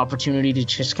great opportunity to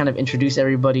just kind of introduce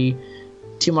everybody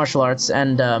to martial arts,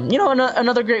 and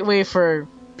another great way for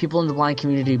people in the blind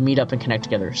community to meet up and connect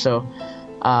together. So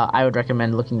I would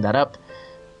recommend looking that up.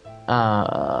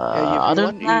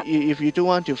 If you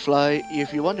want to fly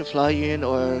in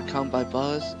or come by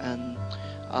bus, and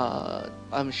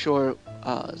I'm sure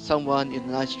someone in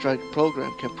the Night Strike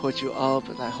program can put you up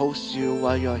and host you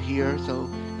while you're here, so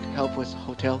can help with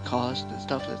hotel costs and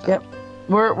stuff like that. Yep.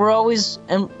 We're always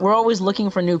looking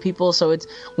for new people, so it's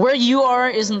where you are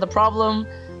isn't the problem.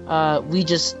 We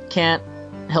just can't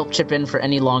help chip in for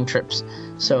any long trips.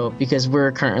 So because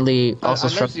we're currently also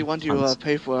unless you want to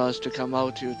pay for us to come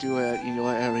out to do it in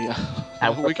your area.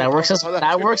 that works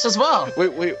as well.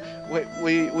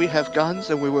 We have guns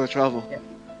and we will travel. Yeah.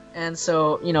 And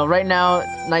so, right now,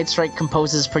 Night Strike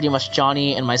composes pretty much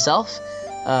Johnny and myself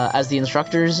as the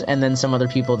instructors, and then some other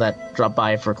people that drop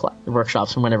by for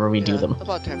workshops whenever we do them.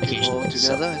 About 10 people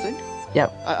together, I think. Yeah.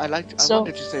 I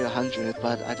wanted to say 100,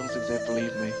 but I don't think they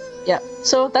believe me. Yeah.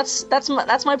 So that's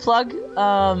my plug.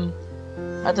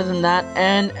 Other than that,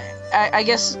 and I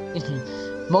guess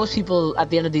most people at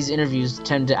the end of these interviews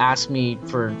tend to ask me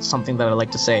for something that I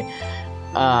like to say.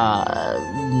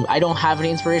 I don't have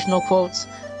any inspirational quotes,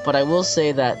 but I will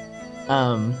say that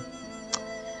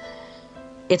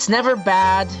it's never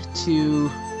bad to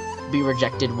be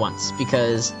rejected once,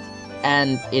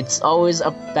 and it's always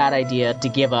a bad idea to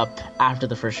give up after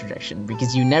the first rejection,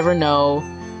 because you never know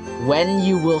when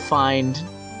you will find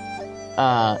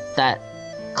that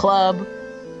club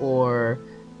or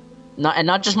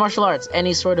not just martial arts,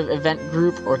 any sort of event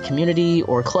group or community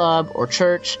or club or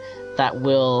church that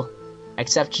will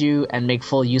accept you and make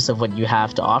full use of what you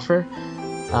have to offer,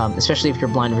 especially if you're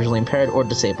blind, visually impaired, or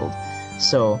disabled.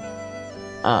 So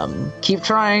keep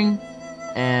trying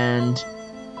and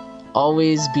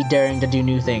always be daring to do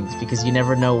new things, because you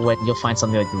never know when you'll find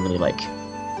something that you really like.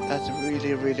 That's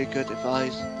really, really good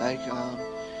advice. Like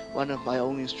one of my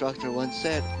own instructor once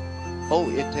said, all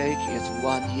it takes is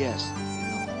one yes,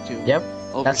 to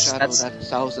overshadow that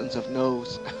thousands of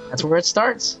no's. That's where it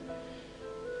starts.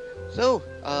 So,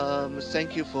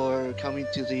 thank you for coming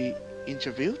to the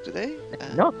interview today.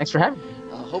 No, thanks for having me.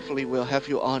 Hopefully we'll have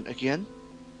you on again.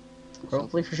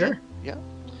 Hopefully, for sure. Yeah.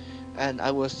 And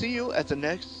I will see you at the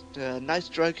next Night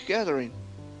Strike gathering.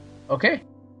 Okay.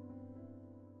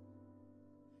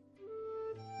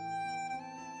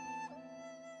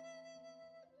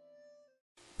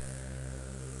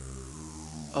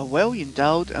 A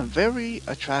well-endowed and very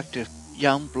attractive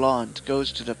young blonde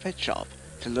goes to the pet shop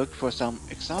to look for some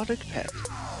exotic pet.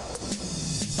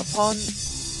 Upon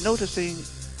noticing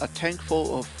a tank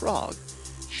full of frog,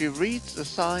 she reads the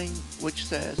sign which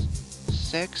says,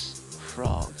 "Sex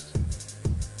frogs.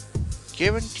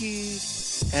 Guaranteed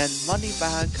and money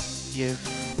back if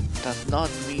does not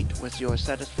meet with your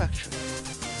satisfaction."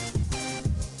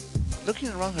 Looking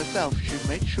around herself, she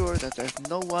makes sure that there's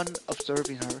no one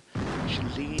observing her. She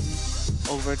leaned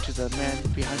over to the man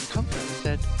behind the counter and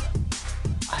said,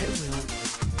 "I will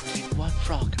take one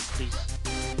frog, please."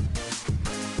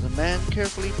 The man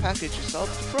carefully packages up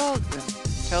the frog and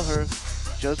tell her,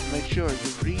 "Just make sure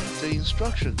you read the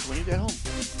instructions when you get home."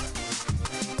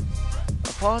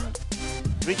 Upon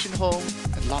reaching home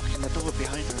and locking the door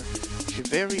behind her, she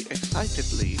very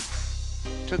excitedly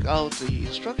took out the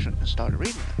instruction and started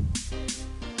reading it.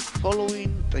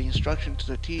 Following the instruction to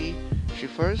the T, she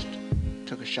first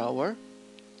took a shower,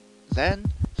 then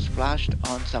splashed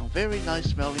on some very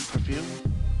nice smelling perfume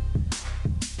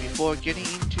before getting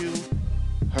into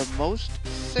her most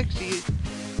sexy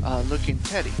looking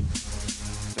teddy.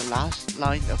 The last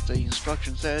line of the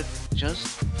instruction said,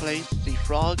 "Just place the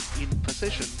frog in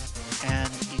position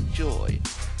and enjoy."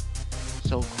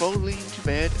 So crawling to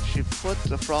bed, she put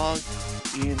the frog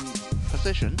in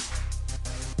position,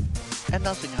 and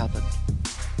nothing happened.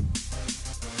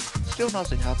 Still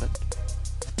nothing happened.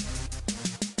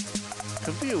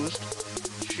 Confused,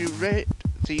 she read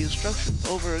the instructions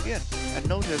over again and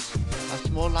noticed a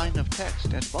small line of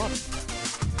text at the bottom.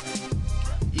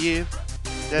 "If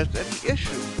there's any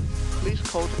issue, please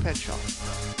call the pet shop."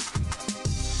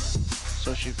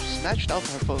 So she snatched up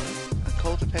her phone and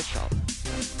called the pet shop.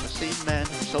 And the same man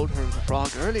who sold her the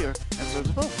frog earlier answered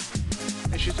the phone.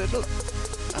 And she said, "Look,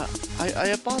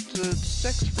 I bought the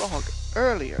sex frog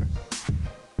earlier,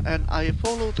 and I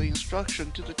followed the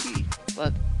instruction to the T,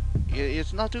 but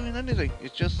it's not doing anything.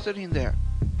 It's just sitting there."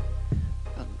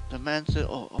 And the man said,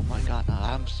 oh my God,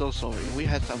 I'm so sorry. We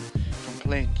had some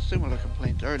similar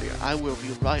complaints earlier. I will be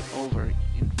right over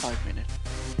in 5 minutes.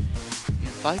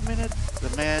 In 5 minutes, the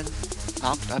man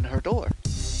knocked on her door.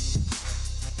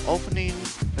 Opening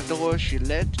the door, she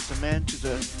led the man to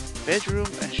the bedroom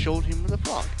and showed him the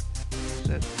frog. She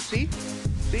said, see,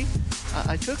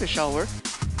 I took a shower.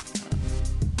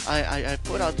 I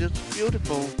put out this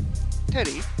beautiful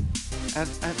teddy, and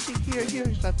see, here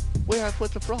is that where I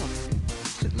put the frog.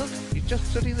 He said, "Look, it's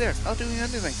just sitting there, not doing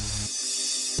anything."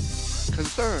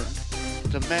 Concerned,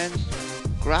 the man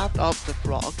grabbed up the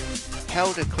frog,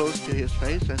 held it close to his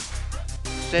face, and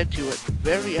said to it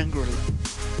very angrily,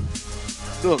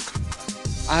 "Look,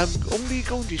 I'm only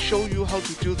going to show you how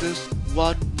to do this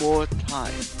one more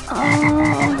time."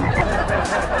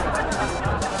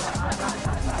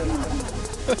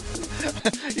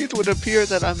 It would appear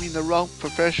that I'm in the wrong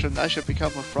profession. I should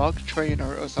become a frog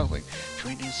trainer or something.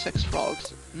 Training 6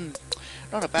 frogs.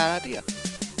 Not a bad idea.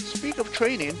 Speak of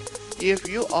training, if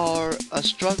you are a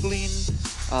struggling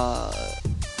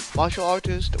martial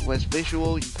artist with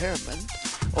visual impairment,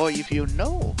 or if you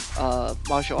know a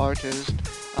martial artist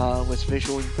with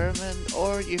visual impairment,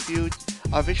 or if you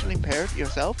are visually impaired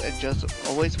yourself and just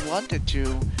always wanted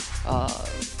to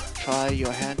try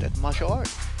your hand at martial art,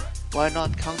 why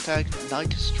not contact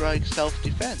Night Strike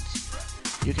Self-Defense?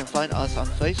 You can find us on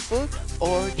Facebook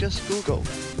or just Google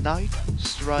Night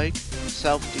Strike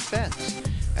Self-Defense,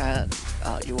 and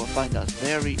you will find us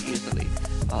very easily.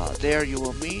 There you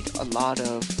will meet a lot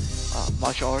of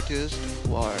martial artists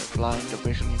who are blind or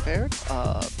visually impaired,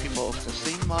 people of the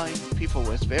same mind, people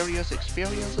with various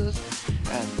experiences,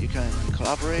 and you can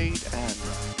collaborate and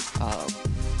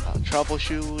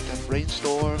troubleshoot and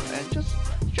brainstorm and just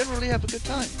generally have a good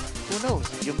time. Who knows,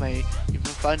 you may even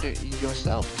find it in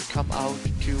yourself to come out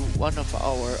to one of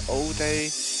our all-day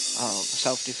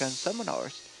self-defense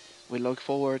seminars. We look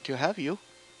forward to have you.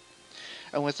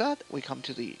 And with that, we come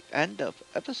to the end of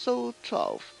episode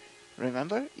 12.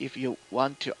 Remember, if you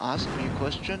want to ask me a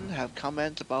question, have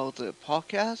comments about the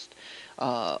podcast,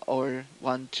 or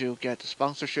want to get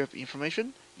sponsorship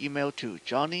information, email to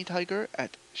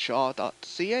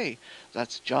johnnytiger@shaw.ca.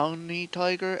 That's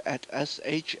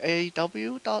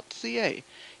johnnytiger@shaw.ca.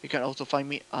 You can also find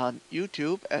me on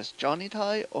YouTube as Johnny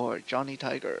Ty or Johnny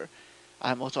Tiger.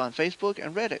 I'm also on Facebook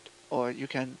and Reddit, or you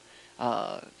can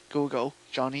Google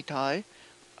Johnny Ty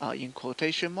in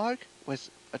quotation mark with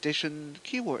addition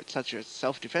keywords such as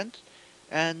self-defense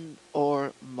and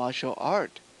or martial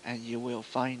art, and you will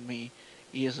find me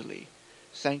easily.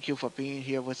 Thank you for being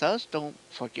here with us. Don't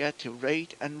forget to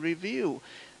rate and review,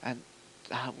 and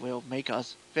that will make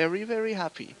us very, very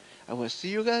happy. I will see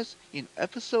you guys in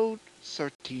episode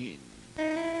 13.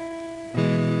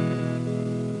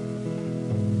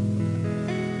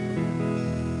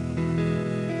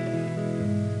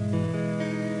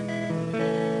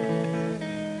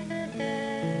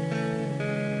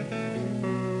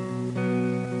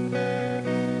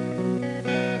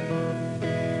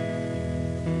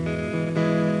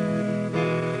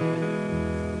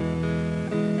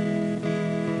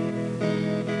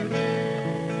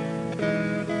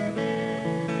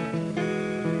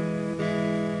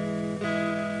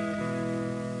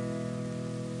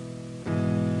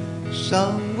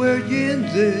 Somewhere in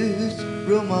this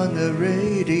room on the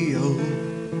radio,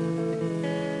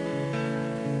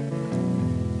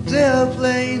 they're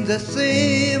playing the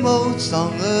same old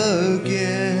song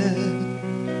again,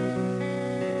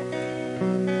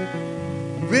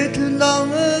 written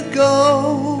long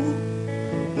ago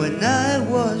when I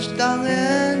was down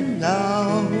and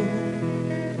out.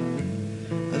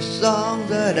 A song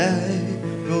that I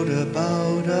wrote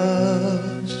about us.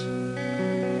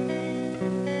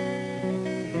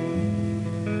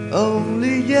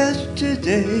 Only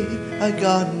yesterday I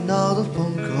got another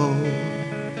phone call.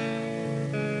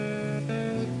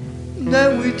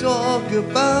 Then we talk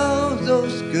about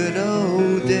those good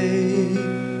old days.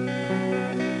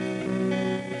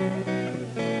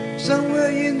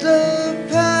 Somewhere in the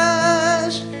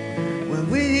past, when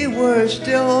we were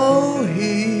still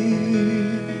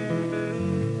here,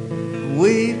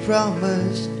 we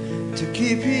promised to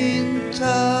keep in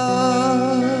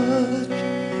touch.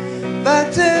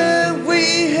 Back then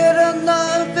we had a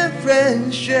love and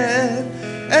friendship,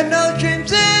 and our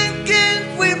dreams and games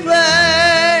we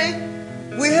played.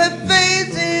 We had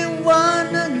faith in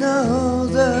one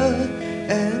another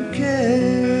and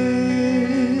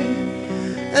care.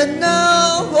 And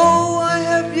now all I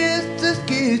have is this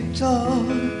guitar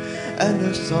and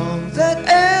a song that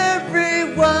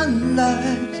everyone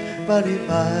likes. But if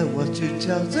I was to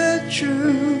tell the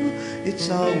truth, it's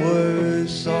our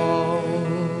song.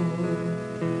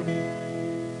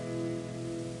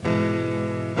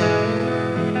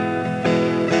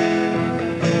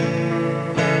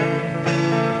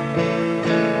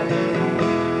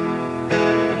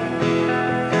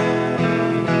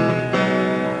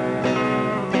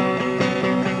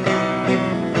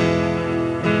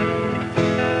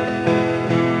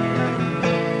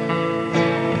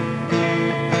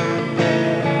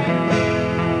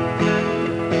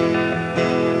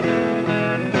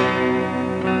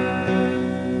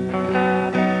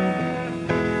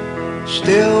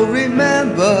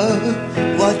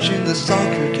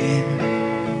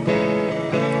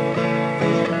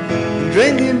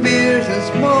 drinking beers and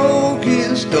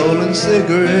smoking stolen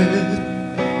cigarettes.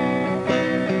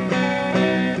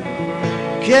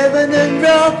 Kevin and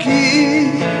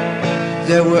Rocky,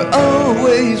 they were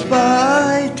always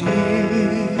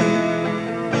fighting,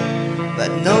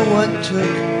 but no one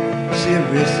took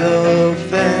serious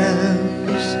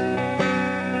offense.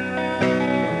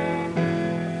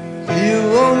 You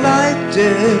all liked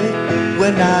it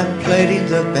when I played in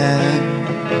the band.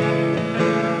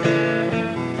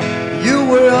 You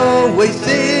were always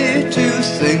there to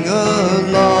sing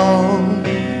along.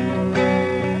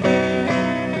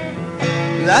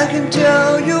 I can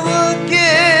tell you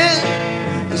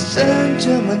again, the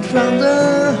sentiment from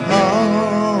the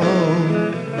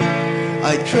heart.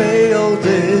 I trade all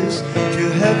this to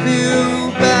have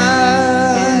you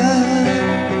back.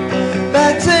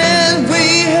 Back then we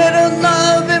had a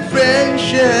love and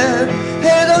friendship,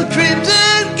 had our dreams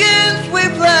and games we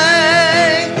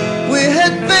played. We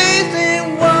had faith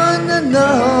in one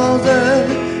another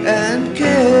and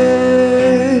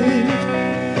cared.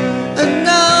 And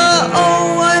now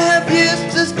all I have is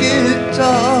this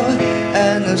guitar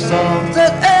and a song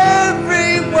that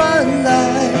everyone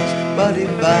likes. But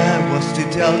if I was to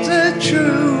tell the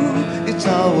truth, it's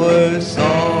our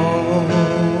song.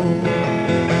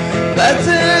 Back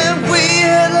then we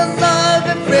had a love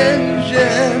and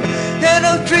friendship, and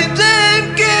our dreams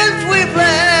and games we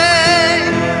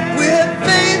played. We had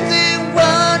faith in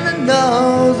one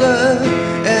another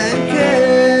and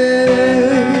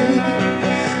cared.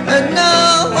 And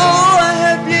now all I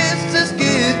have is this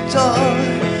guitar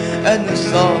and the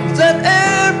songs that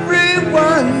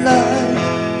everyone likes.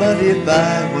 But if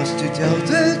I was to tell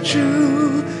the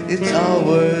truth, it's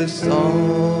our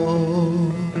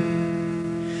song.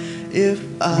 If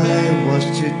I was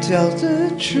to tell the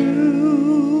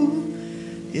truth,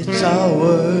 it's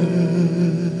our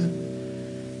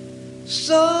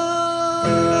song.